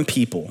transform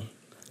people,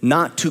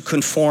 not to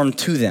conform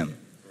to them.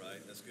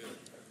 Right, that's good.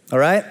 All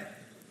right?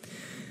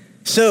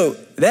 So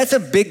that's a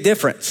big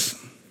difference.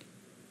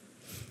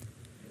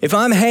 If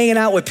I'm hanging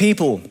out with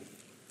people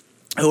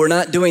who are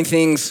not doing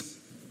things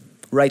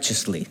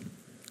righteously,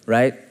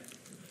 right?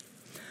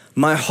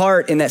 My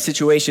heart in that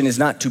situation is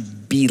not to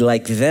be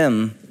like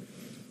them.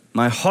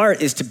 My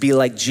heart is to be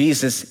like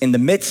Jesus in the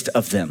midst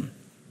of them.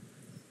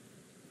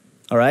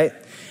 All right?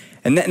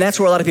 And that's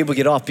where a lot of people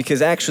get off,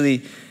 because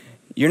actually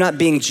you're not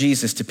being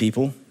Jesus to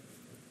people.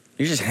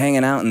 You're just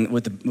hanging out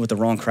with the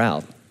wrong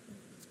crowd.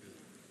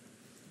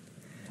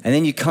 And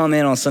then you come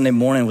in on Sunday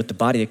morning with the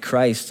body of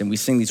Christ and we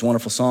sing these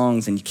wonderful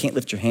songs and you can't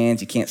lift your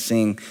hands, you can't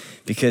sing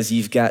because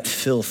you've got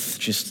filth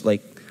just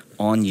like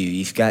on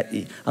you.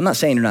 I'm not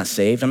saying you're not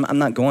saved. I'm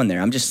not going there.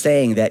 I'm just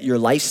saying that your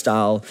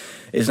lifestyle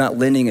is not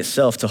lending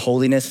itself to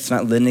holiness. It's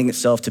not lending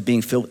itself to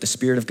being filled with the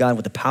Spirit of God,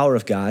 with the power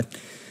of God.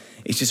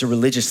 It's just a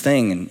religious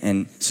thing.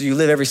 And so you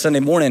live every Sunday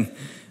morning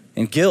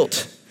in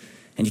guilt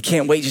and you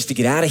can't wait just to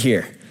get out of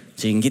here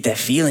so you can get that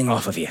feeling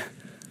off of you,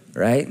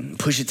 right? And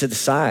push it to the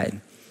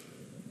side.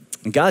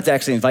 And God's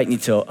actually inviting you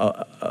to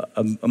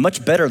a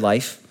much better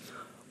life,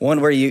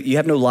 one where you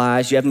have no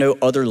lies, you have no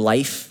other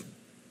life.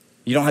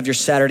 You don't have your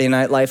Saturday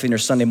night life and your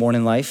Sunday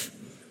morning life,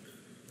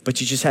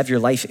 but you just have your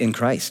life in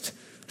Christ.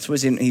 That's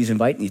what he's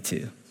inviting you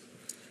to,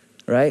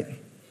 right?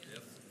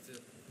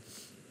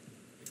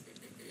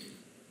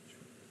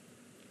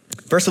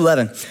 Verse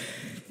 11,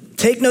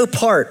 take no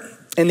part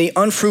in the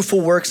unfruitful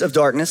works of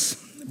darkness,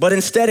 but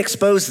instead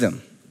expose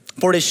them.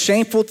 For it is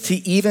shameful to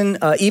even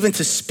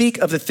to speak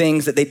of the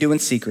things that they do in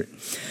secret.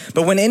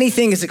 But when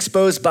anything is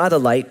exposed by the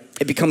light,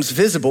 it becomes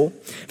visible.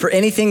 For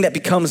anything that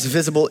becomes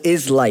visible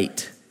is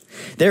light.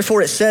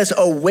 Therefore it says,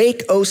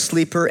 awake, O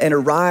sleeper, and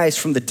arise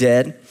from the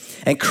dead,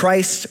 and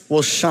Christ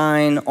will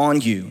shine on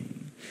you.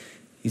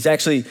 It's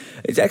actually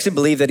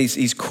believed that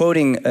he's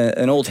quoting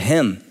an old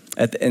hymn.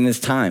 in this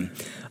time.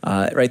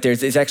 Right there,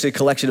 it's actually a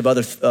collection of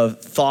other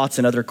thoughts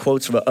and other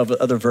quotes of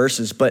other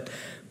verses. But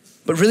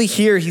really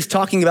here, he's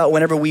talking about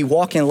whenever we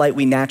walk in light,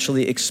 we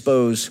naturally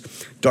expose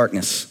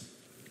darkness.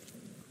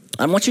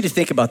 I want you to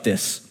think about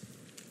this.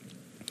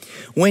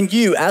 When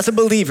you, as a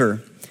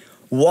believer,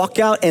 walk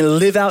out and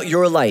live out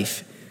your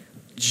life,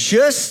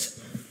 just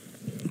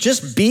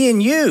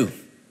being you,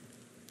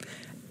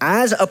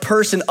 as a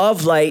person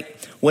of light,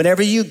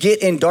 whenever you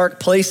get in dark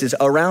places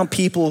around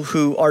people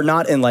who are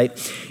not in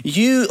light,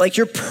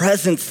 your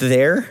presence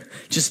there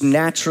just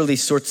naturally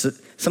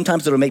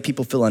sometimes it'll make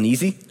people feel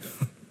uneasy,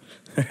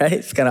 right?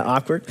 It's kind of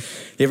awkward.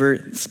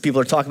 People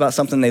are talking about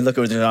something, they look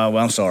over there, oh,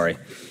 well, I'm sorry.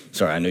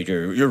 Sorry, I know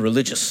you're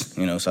religious,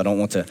 so I don't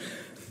want to.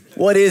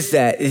 What is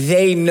that?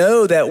 They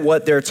know that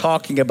what they're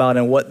talking about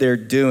and what they're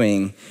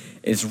doing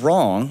is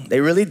wrong.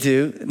 They really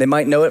do. They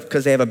might know it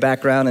because they have a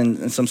background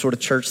in some sort of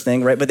church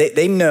thing, right? But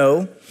they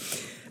know.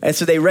 And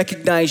so they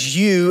recognize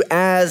you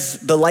as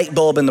the light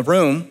bulb in the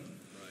room,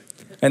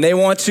 and they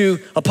want to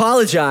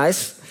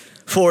apologize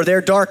for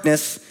their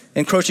darkness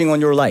encroaching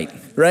on your light,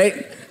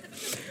 right?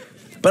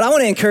 But I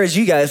want to encourage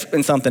you guys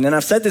in something, and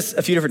I've said this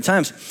a few different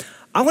times.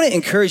 I want to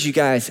encourage you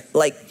guys,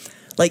 like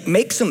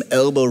make some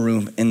elbow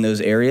room in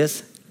those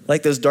areas,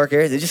 like those dark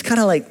areas. Just kind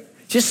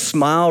of just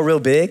smile real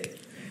big.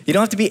 You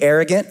don't have to be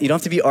arrogant. You don't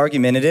have to be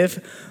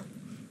argumentative.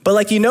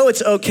 But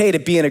it's okay to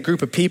be in a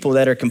group of people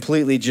that are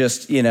completely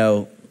just,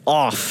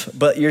 off.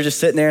 But you're just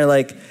sitting there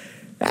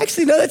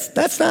actually, no,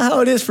 that's not how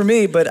it is for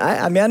me. But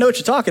I know what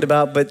you're talking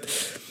about. But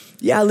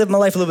yeah, I live my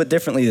life a little bit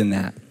differently than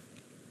that.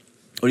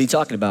 What are you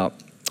talking about?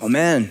 Oh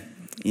man,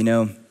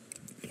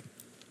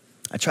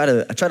 I try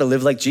to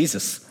live like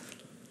Jesus.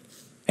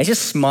 And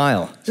just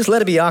smile. Just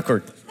let it be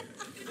awkward.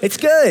 It's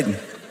good.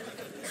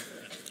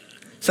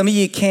 Some of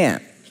you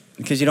can't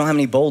because you don't have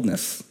any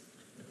boldness.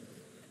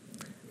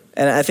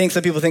 And I think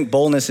some people think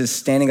boldness is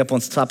standing up on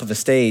top of a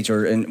stage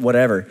or in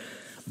whatever.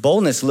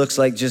 Boldness looks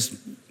like just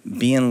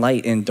being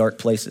light in dark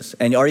places.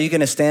 And are you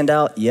going to stand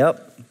out?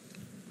 Yep.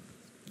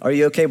 Are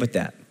you okay with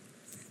that?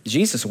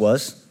 Jesus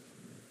was.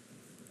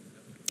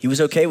 He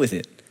was okay with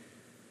it.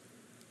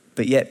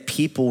 But yet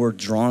people were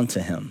drawn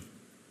to him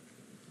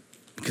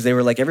because they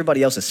were like,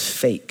 everybody else is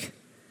fake,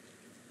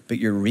 but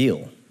you're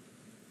real.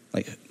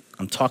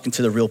 I'm talking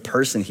to the real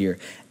person here.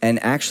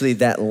 And actually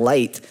that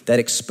light that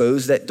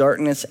exposed that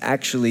darkness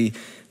actually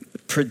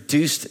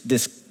produced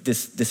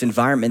this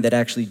environment that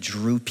actually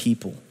drew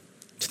people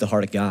to the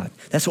heart of God.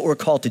 That's what we're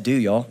called to do,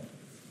 y'all.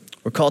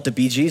 We're called to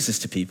be Jesus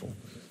to people.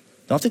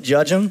 Don't have to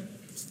judge them.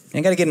 You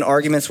ain't got to get in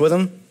arguments with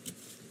them.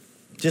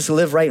 Just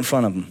live right in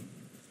front of them.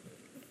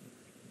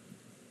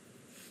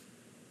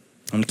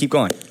 I'm gonna keep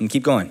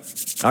going.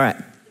 All right,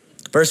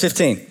 verse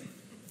 15.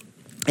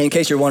 In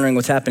case you're wondering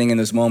what's happening in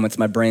those moments,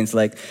 my brain's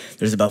like,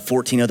 there's about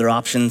 14 other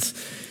options.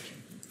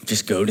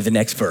 Just go to the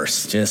next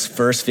verse, just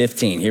verse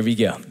 15, here we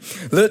go.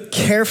 Look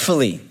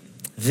carefully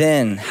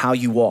then how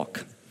you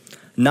walk,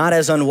 not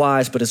as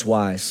unwise, but as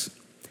wise,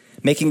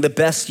 making the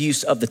best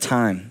use of the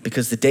time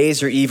because the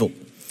days are evil.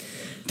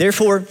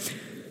 Therefore,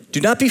 do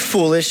not be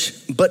foolish,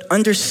 but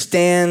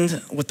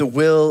understand what the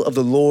will of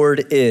the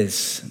Lord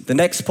is. The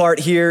next part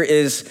here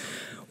is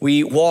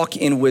we walk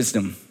in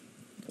wisdom.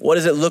 What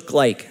does it look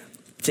like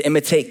to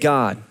imitate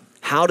God?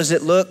 How does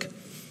it look?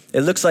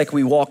 It looks like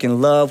we walk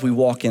in love, we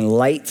walk in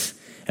light,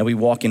 and we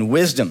walk in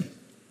wisdom.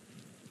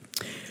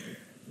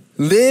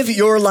 Live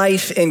your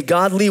life in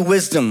godly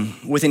wisdom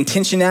with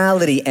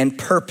intentionality and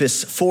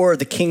purpose for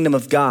the kingdom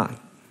of God.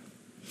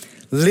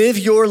 Live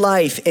your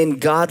life in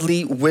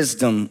godly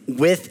wisdom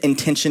with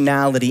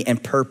intentionality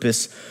and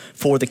purpose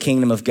for the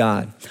kingdom of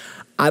God.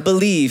 I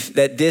believe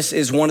that this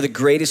is one of the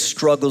greatest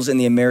struggles in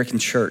the American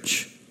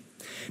church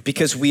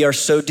because we are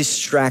so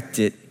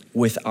distracted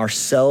with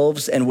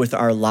ourselves and with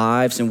our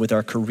lives and with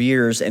our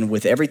careers and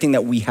with everything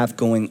that we have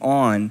going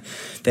on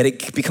that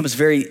it becomes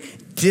very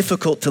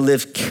difficult to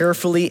live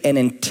carefully and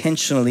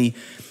intentionally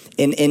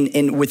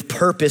in with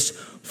purpose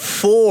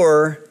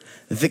for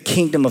the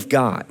kingdom of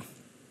God.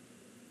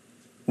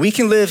 We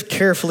can live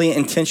carefully,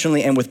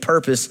 intentionally, and with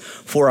purpose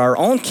for our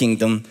own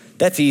kingdom.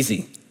 That's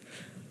easy.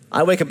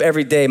 I wake up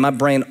every day, my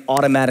brain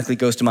automatically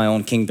goes to my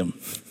own kingdom,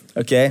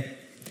 okay?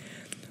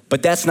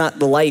 But that's not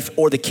the life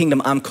or the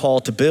kingdom I'm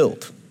called to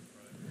build.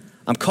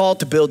 I'm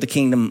called to build the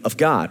kingdom of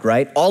God,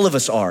 right? All of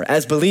us are.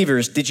 As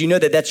believers, did you know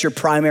that that's your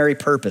primary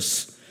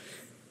purpose?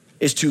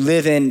 Is to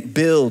live and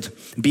build,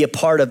 be a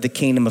part of the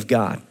kingdom of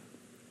God.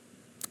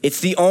 It's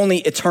the only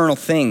eternal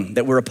thing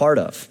that we're a part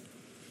of.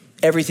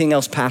 Everything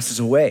else passes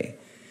away.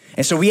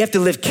 And so we have to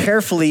live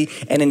carefully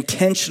and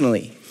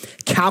intentionally,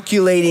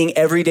 calculating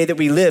every day that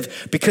we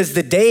live because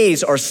the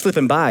days are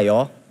slipping by,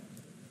 y'all.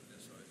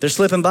 They're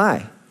slipping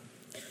by.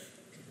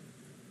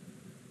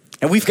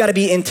 And we've got to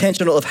be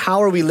intentional of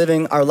how are we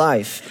living our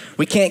life.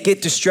 We can't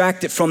get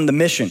distracted from the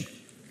mission.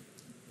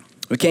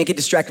 We can't get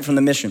distracted from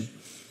the mission.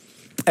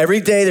 Every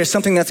day there's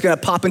something that's going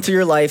to pop into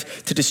your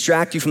life to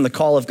distract you from the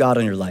call of God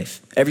on your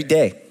life. Every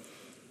day.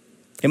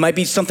 It might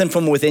be something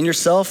from within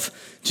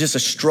yourself, just a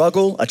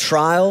struggle, a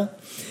trial.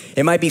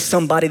 It might be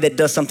somebody that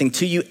does something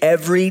to you.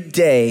 Every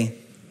day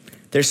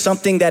There's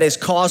something that is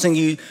causing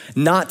you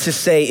not to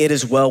say it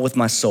is well with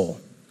my soul,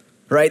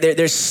 right?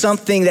 There's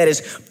something that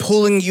is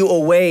pulling you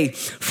away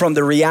from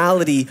the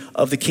reality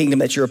of the kingdom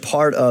that you're a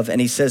part of.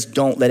 And he says,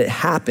 don't let it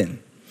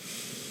happen.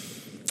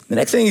 The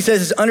next thing he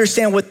says is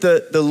understand what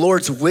the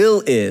Lord's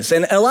will is.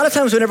 And a lot of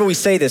times whenever we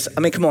say this, I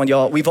mean, come on,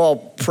 y'all, we've all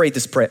prayed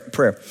this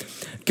prayer.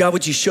 God,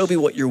 would you show me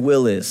what your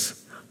will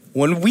is?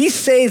 When we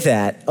say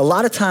that, a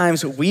lot of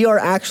times we are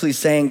actually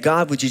saying,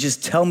 God, would you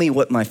just tell me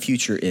what my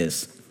future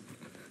is?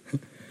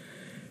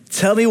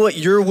 Tell me what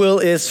your will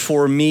is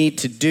for me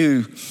to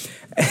do.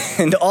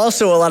 And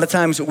also a lot of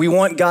times we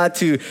want God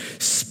to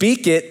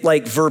speak it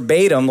like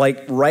verbatim,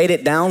 like write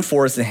it down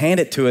for us and hand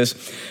it to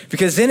us,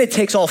 because then it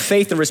takes all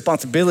faith and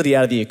responsibility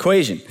out of the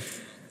equation.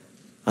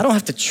 I don't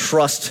have to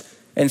trust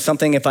in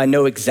something if I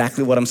know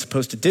exactly what I'm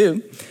supposed to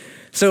do.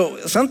 So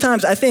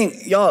sometimes I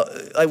think, y'all,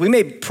 like we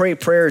may pray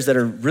prayers that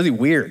are really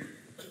weird.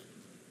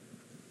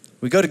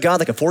 We go to God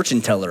like a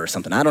fortune teller or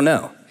something, I don't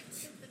know,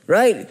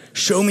 right?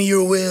 Show me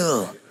your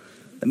will.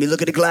 Let me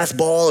look at a glass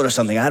ball or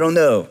something, I don't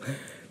know.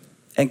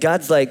 And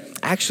God's like,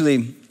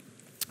 actually,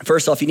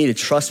 first off, you need to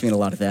trust me in a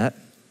lot of that.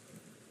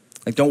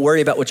 Like, don't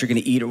worry about what you're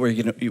gonna eat or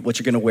what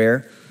you're gonna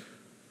wear.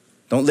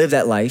 Don't live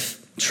that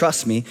life,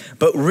 trust me.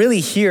 But really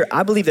here,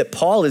 I believe that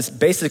Paul is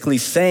basically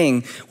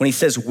saying, when he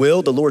says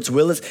will, the Lord's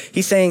will is,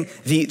 he's saying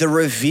the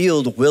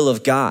revealed will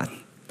of God,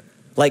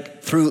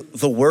 like through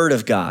the word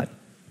of God.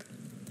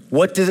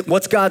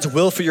 What's God's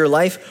will for your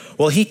life?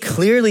 Well, he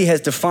clearly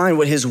has defined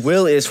what his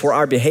will is for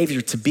our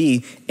behavior to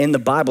be in the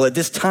Bible. At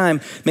this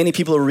time, many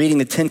people were reading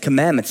the 10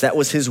 Commandments. That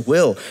was his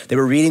will. They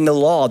were reading the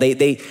law. They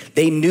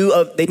knew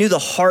the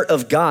heart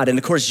of God. And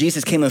of course,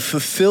 Jesus came and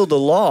fulfilled the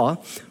law,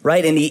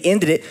 right? And he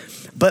ended it.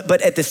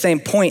 But at the same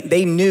point,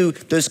 they knew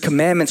those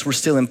commandments were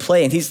still in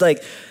play. And he's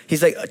like,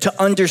 to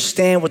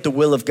understand what the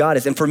will of God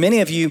is. And for many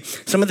of you,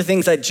 some of the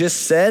things I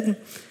just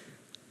said,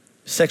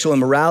 sexual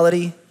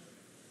immorality,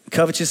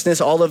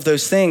 covetousness, all of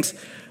those things,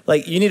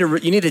 like you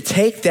need to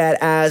take that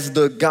as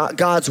the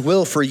God's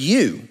will for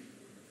you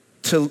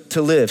to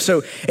live.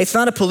 So it's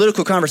not a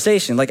political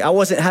conversation. Like I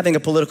wasn't having a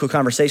political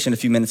conversation a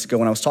few minutes ago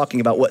when I was talking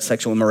about what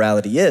sexual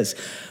immorality is.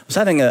 I was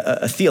having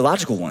a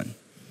theological one.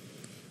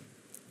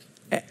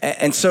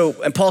 And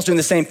Paul's doing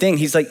the same thing.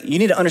 He's like, you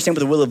need to understand what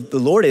the will of the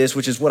Lord is,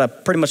 which is what I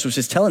pretty much was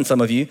just telling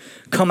some of you.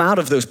 Come out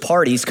of those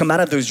parties, come out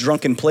of those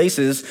drunken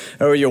places,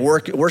 or you're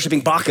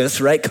worshiping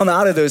Bacchus, right? Come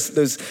out of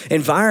those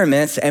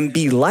environments and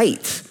be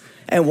light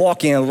and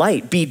walk in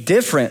light. Be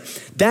different.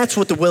 That's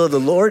what the will of the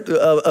Lord,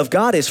 of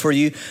God is for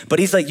you. But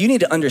he's like, you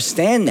need to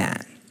understand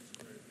that.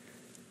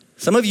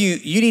 Some of you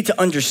need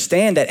to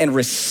understand that and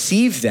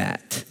receive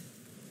that.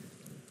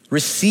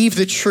 Receive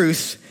the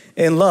truth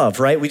in love,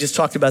 right? We just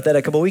talked about that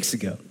a couple weeks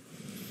ago.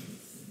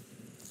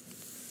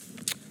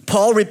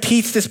 Paul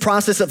repeats this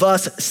process of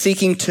us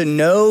seeking to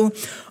know,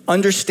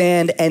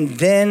 understand, and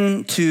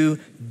then to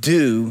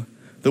do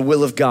the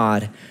will of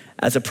God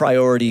as a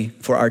priority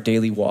for our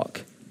daily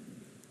walk.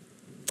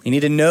 You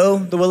need to know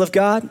the will of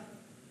God,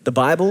 the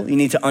Bible. You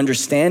need to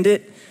understand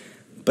it.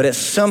 But at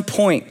some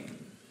point,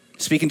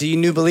 speaking to you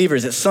new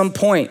believers, at some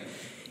point,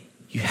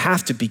 you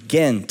have to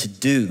begin to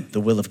do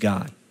the will of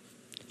God.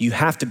 You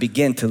have to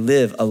begin to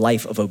live a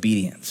life of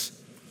obedience,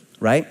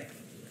 right?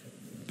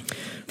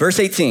 Verse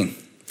 18.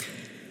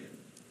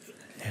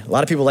 A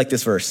lot of people like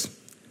this verse.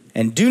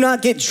 And do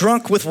not get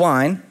drunk with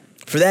wine,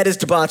 for that is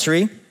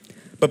debauchery,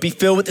 but be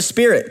filled with the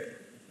Spirit.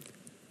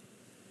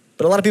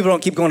 But a lot of people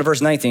don't keep going to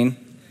verse 19.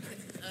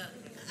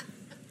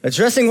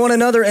 Addressing one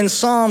another in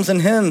psalms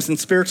and hymns and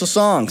spiritual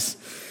songs,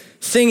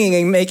 singing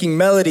and making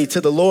melody to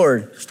the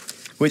Lord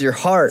with your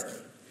heart,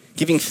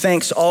 giving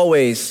thanks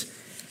always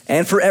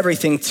and for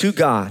everything to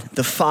God,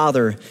 the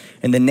Father,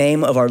 in the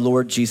name of our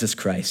Lord Jesus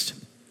Christ.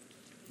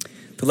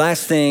 The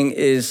last thing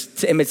is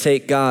to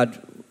imitate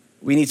God,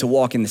 we need to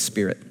walk in the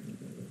Spirit.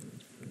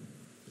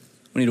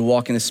 We need to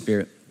walk in the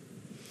Spirit.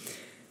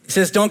 It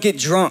says, don't get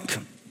drunk.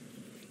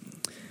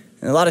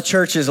 In a lot of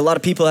churches, a lot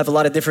of people have a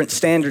lot of different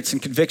standards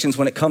and convictions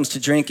when it comes to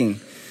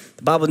drinking.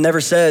 The Bible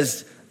never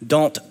says,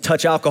 don't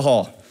touch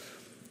alcohol,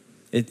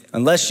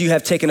 unless you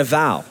have taken a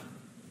vow,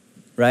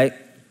 right?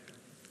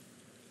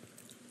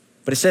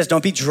 But it says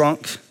don't be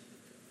drunk.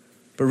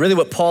 But really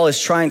what Paul is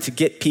trying to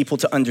get people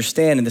to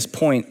understand in this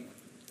point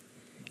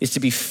is to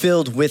be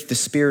filled with the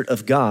Spirit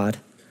of God,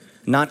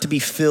 not to be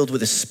filled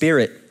with the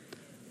spirit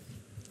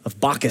of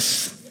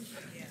Bacchus,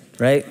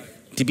 right?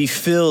 To be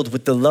filled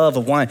with the love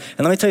of wine.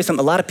 And let me tell you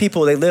something, a lot of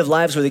people, they live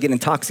lives where they get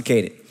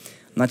intoxicated.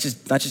 Not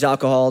just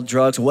alcohol,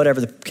 drugs, whatever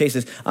the case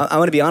is. I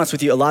want to be honest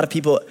with you, a lot of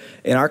people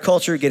in our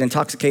culture get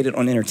intoxicated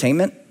on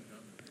entertainment.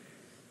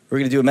 We're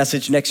going to do a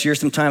message next year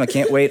sometime, I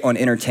can't wait, on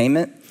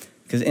entertainment.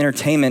 Because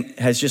entertainment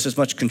has just as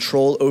much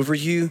control over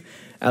you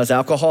as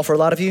alcohol for a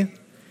lot of you.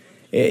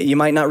 You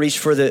might not reach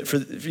for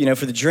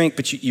the drink,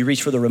 but you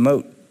reach for the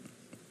remote.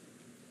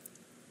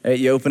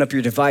 You open up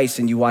your device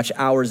and you watch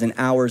hours and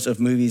hours of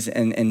movies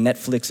and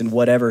Netflix and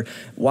whatever.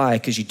 Why?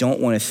 Because you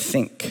don't want to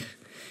think.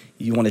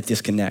 You want to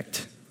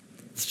disconnect.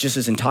 It's just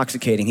as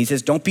intoxicating. He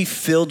says, don't be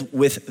filled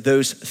with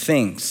those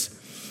things.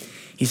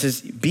 He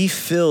says, be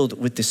filled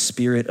with the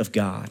Spirit of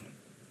God.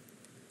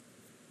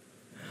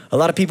 A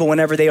lot of people,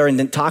 whenever they are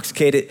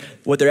intoxicated,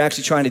 what they're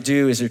actually trying to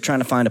do is they're trying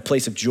to find a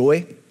place of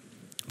joy,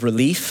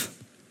 relief.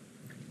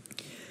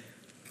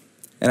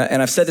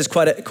 And I've said this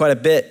quite a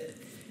bit.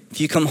 If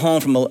you come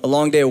home from a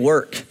long day of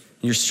work,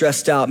 you're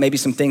stressed out, maybe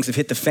some things have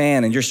hit the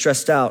fan and you're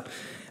stressed out,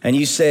 and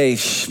you say,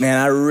 man,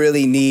 I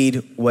really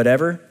need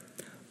whatever,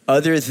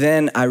 other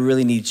than I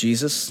really need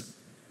Jesus,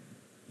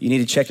 you need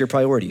to check your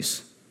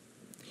priorities.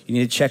 You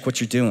need to check what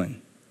you're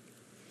doing,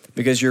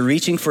 because you're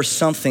reaching for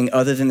something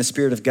other than the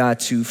Spirit of God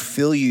to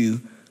fill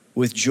you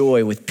with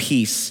joy, with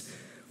peace,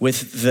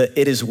 with the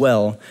it is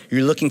well.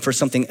 You're looking for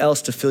something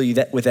else to fill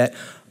you with that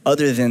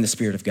other than the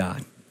Spirit of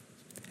God.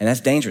 And that's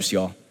dangerous,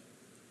 y'all.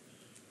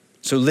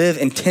 So live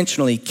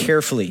intentionally,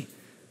 carefully.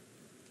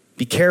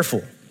 Be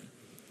careful.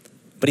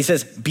 But he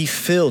says, be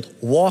filled,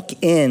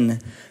 walk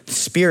in the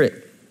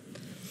Spirit.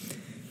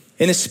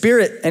 In the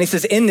Spirit, and he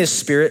says, in this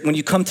Spirit, when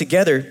you come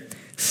together,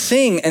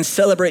 sing and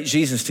celebrate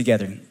Jesus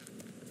together.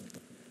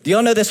 Do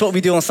y'all know that's what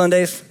we do on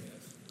Sundays?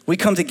 We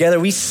come together,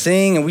 we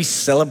sing and we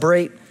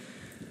celebrate.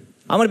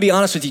 I'm gonna be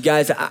honest with you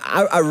guys.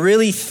 I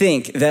really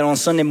think that on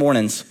Sunday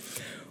mornings,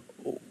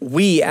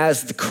 we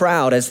as the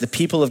crowd, as the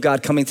people of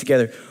God coming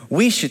together,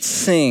 we should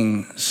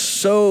sing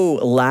so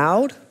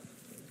loud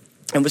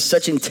and with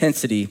such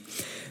intensity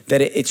that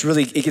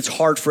it gets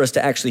hard for us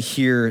to actually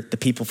hear the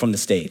people from the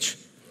stage.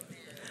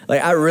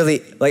 I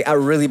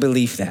really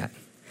believe that.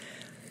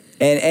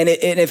 And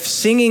if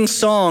singing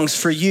songs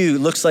for you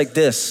looks like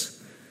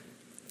this,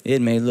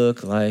 it may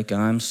look like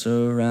I'm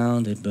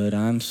surrounded, but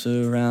I'm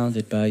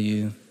surrounded by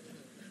you.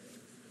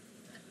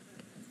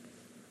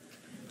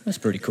 That's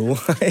pretty cool.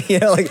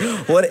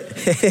 What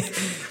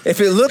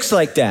if it looks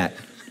like that?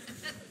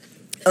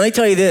 Let me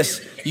tell you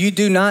this, you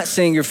do not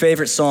sing your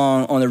favorite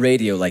song on the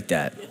radio like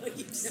that.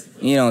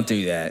 You don't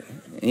do that.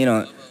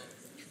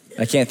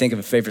 I can't think of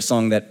a favorite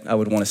song that I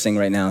would want to sing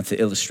right now to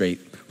illustrate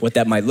what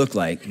that might look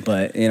like,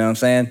 but you know what I'm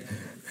saying?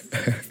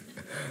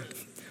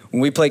 When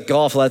we play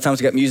golf, a lot of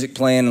times we got music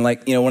playing, and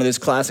one of those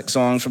classic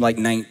songs from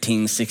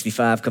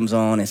 1965 comes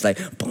on, and it's like,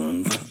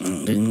 boom,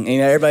 boom, boom,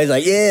 everybody's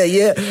like, yeah,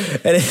 yeah.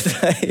 And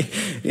it's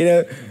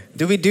like,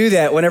 do we do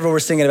that whenever we're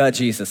singing about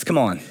Jesus? Come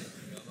on,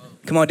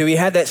 do we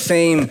have that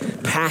same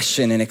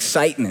passion and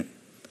excitement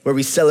where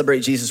we celebrate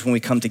Jesus when we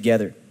come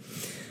together?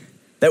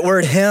 That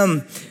word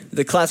hymn,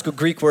 the classical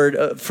Greek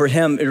word for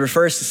hymn, it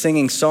refers to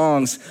singing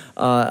songs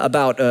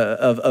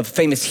of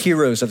famous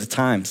heroes of the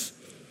times.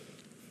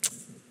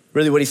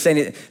 Really what he's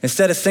saying,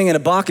 instead of singing a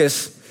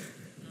Bacchus,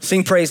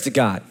 sing praise to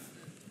God.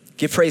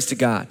 Give praise to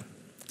God.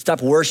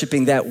 Stop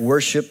worshiping that.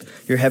 Worship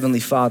your heavenly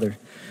Father.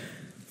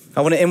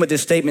 I want to end with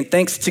this statement.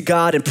 Thanks to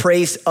God and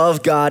praise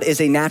of God is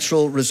a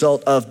natural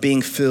result of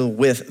being filled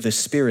with the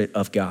Spirit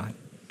of God.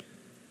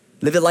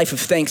 Live a life of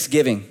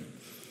thanksgiving.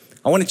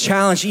 I want to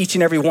challenge each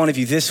and every one of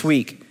you this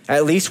week,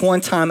 at least one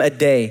time a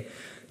day,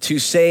 to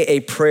say a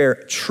prayer,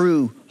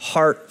 true,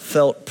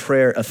 heartfelt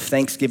prayer of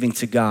thanksgiving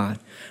to God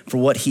for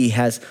what he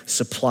has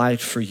supplied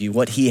for you,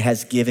 what he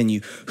has given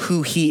you,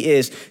 who he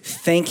is.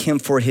 Thank him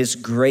for his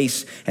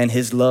grace and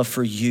his love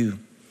for you.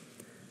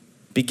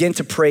 Begin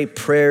to pray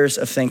prayers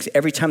of thanks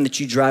every time that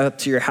you drive up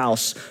to your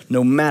house,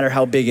 no matter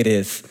how big it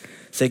is.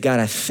 Say, God,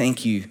 I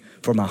thank you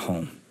for my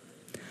home.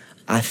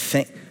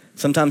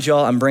 Sometimes,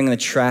 y'all, I'm bringing the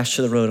trash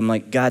to the road. I'm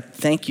like, God,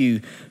 thank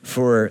you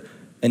for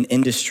an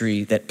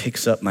industry that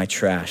picks up my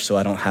trash so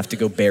I don't have to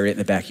go bury it in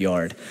the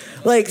backyard.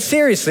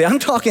 Seriously, I'm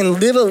talking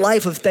live a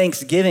life of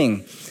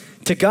thanksgiving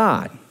to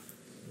God,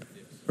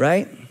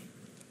 right?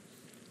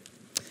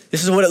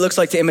 This is what it looks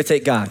like to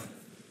imitate God.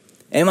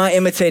 Am I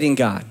imitating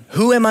God?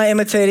 Who am I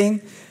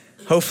imitating?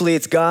 Hopefully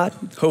it's God.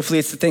 Hopefully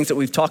it's the things that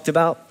we've talked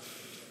about.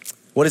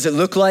 What does it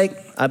look like?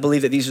 I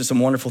believe that these are some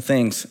wonderful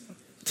things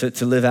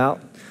to live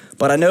out.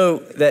 But I know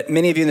that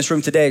many of you in this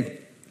room today,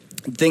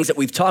 things that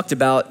we've talked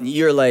about,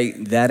 you're like,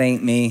 that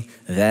ain't me,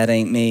 that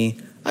ain't me.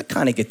 I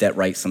kind of get that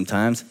right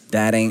sometimes.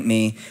 That ain't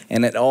me.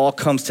 And it all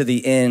comes to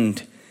the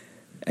end,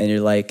 and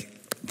you're like,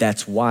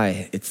 that's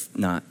why it's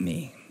not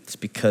me. It's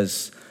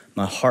because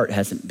my heart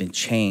hasn't been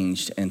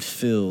changed and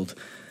filled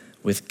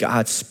with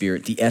God's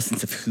Spirit. The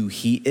essence of who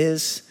he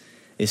is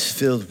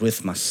filled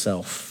with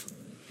myself.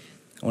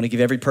 I want to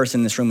give every person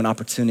in this room an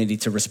opportunity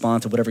to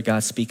respond to whatever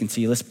God's speaking to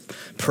you. Let's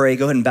pray.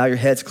 Go ahead and bow your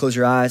heads, close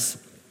your eyes.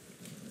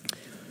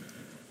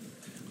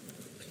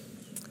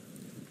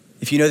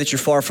 If you know that you're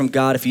far from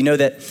God, if you know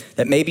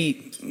that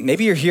maybe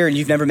you're here and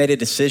you've never made a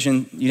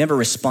decision, you never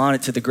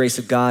responded to the grace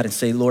of God and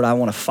say, Lord, I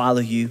want to follow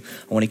you.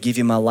 I want to give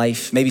you my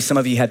life. Maybe some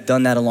of you have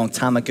done that a long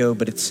time ago,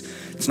 but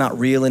it's not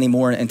real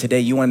anymore. And today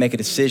you want to make a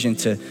decision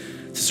to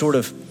sort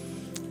of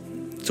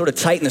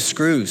tighten the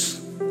screws,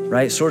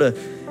 right? Sort of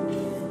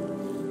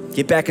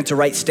get back into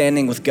right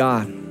standing with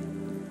God.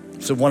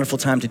 It's a wonderful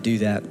time to do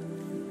that.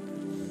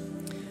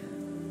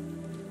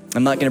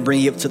 I'm not going to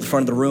bring you up to the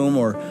front of the room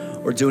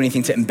or do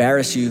anything to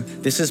embarrass you.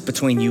 This is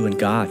between you and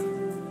God.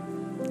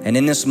 And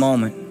in this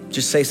moment,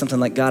 just say something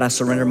like, God, I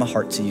surrender my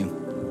heart to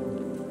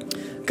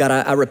you. God,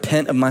 I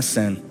repent of my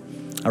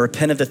sin. I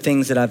repent of the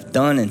things that I've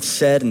done and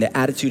said and the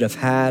attitude I've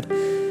had.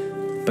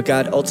 But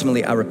God,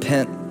 ultimately, I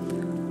repent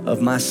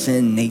of my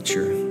sin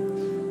nature.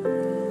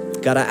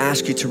 God, I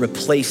ask you to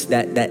replace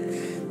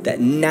that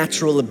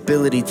natural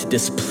ability to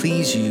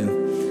displease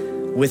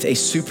you with a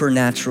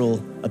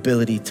supernatural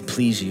ability to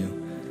please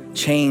you.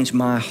 Change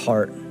my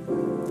heart.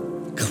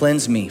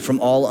 Cleanse me from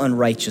all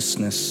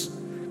unrighteousness.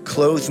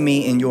 Clothe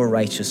me in your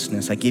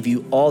righteousness. I give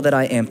you all that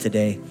I am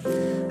today.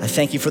 I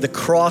thank you for the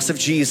cross of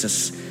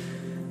Jesus,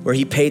 where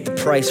he paid the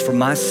price for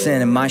my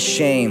sin and my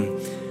shame,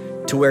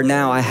 to where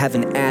now I have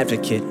an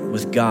advocate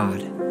with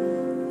God.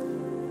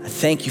 I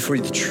thank you for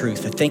the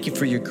truth. I thank you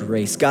for your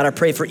grace. God, I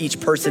pray for each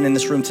person in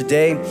this room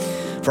today,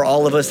 for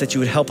all of us, that you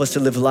would help us to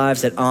live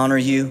lives that honor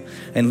you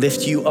and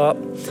lift you up.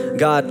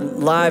 God,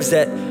 lives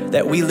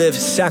that we live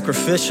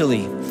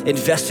sacrificially,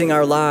 investing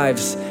our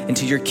lives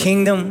into your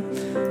kingdom.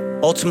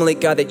 Ultimately,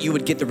 God, that you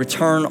would get the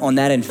return on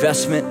that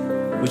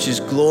investment, which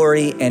is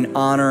glory and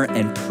honor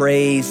and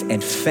praise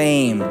and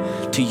fame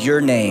to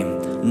your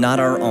name, not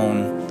our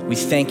own. We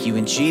thank you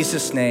in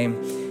Jesus'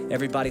 name.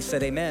 Everybody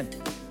said amen.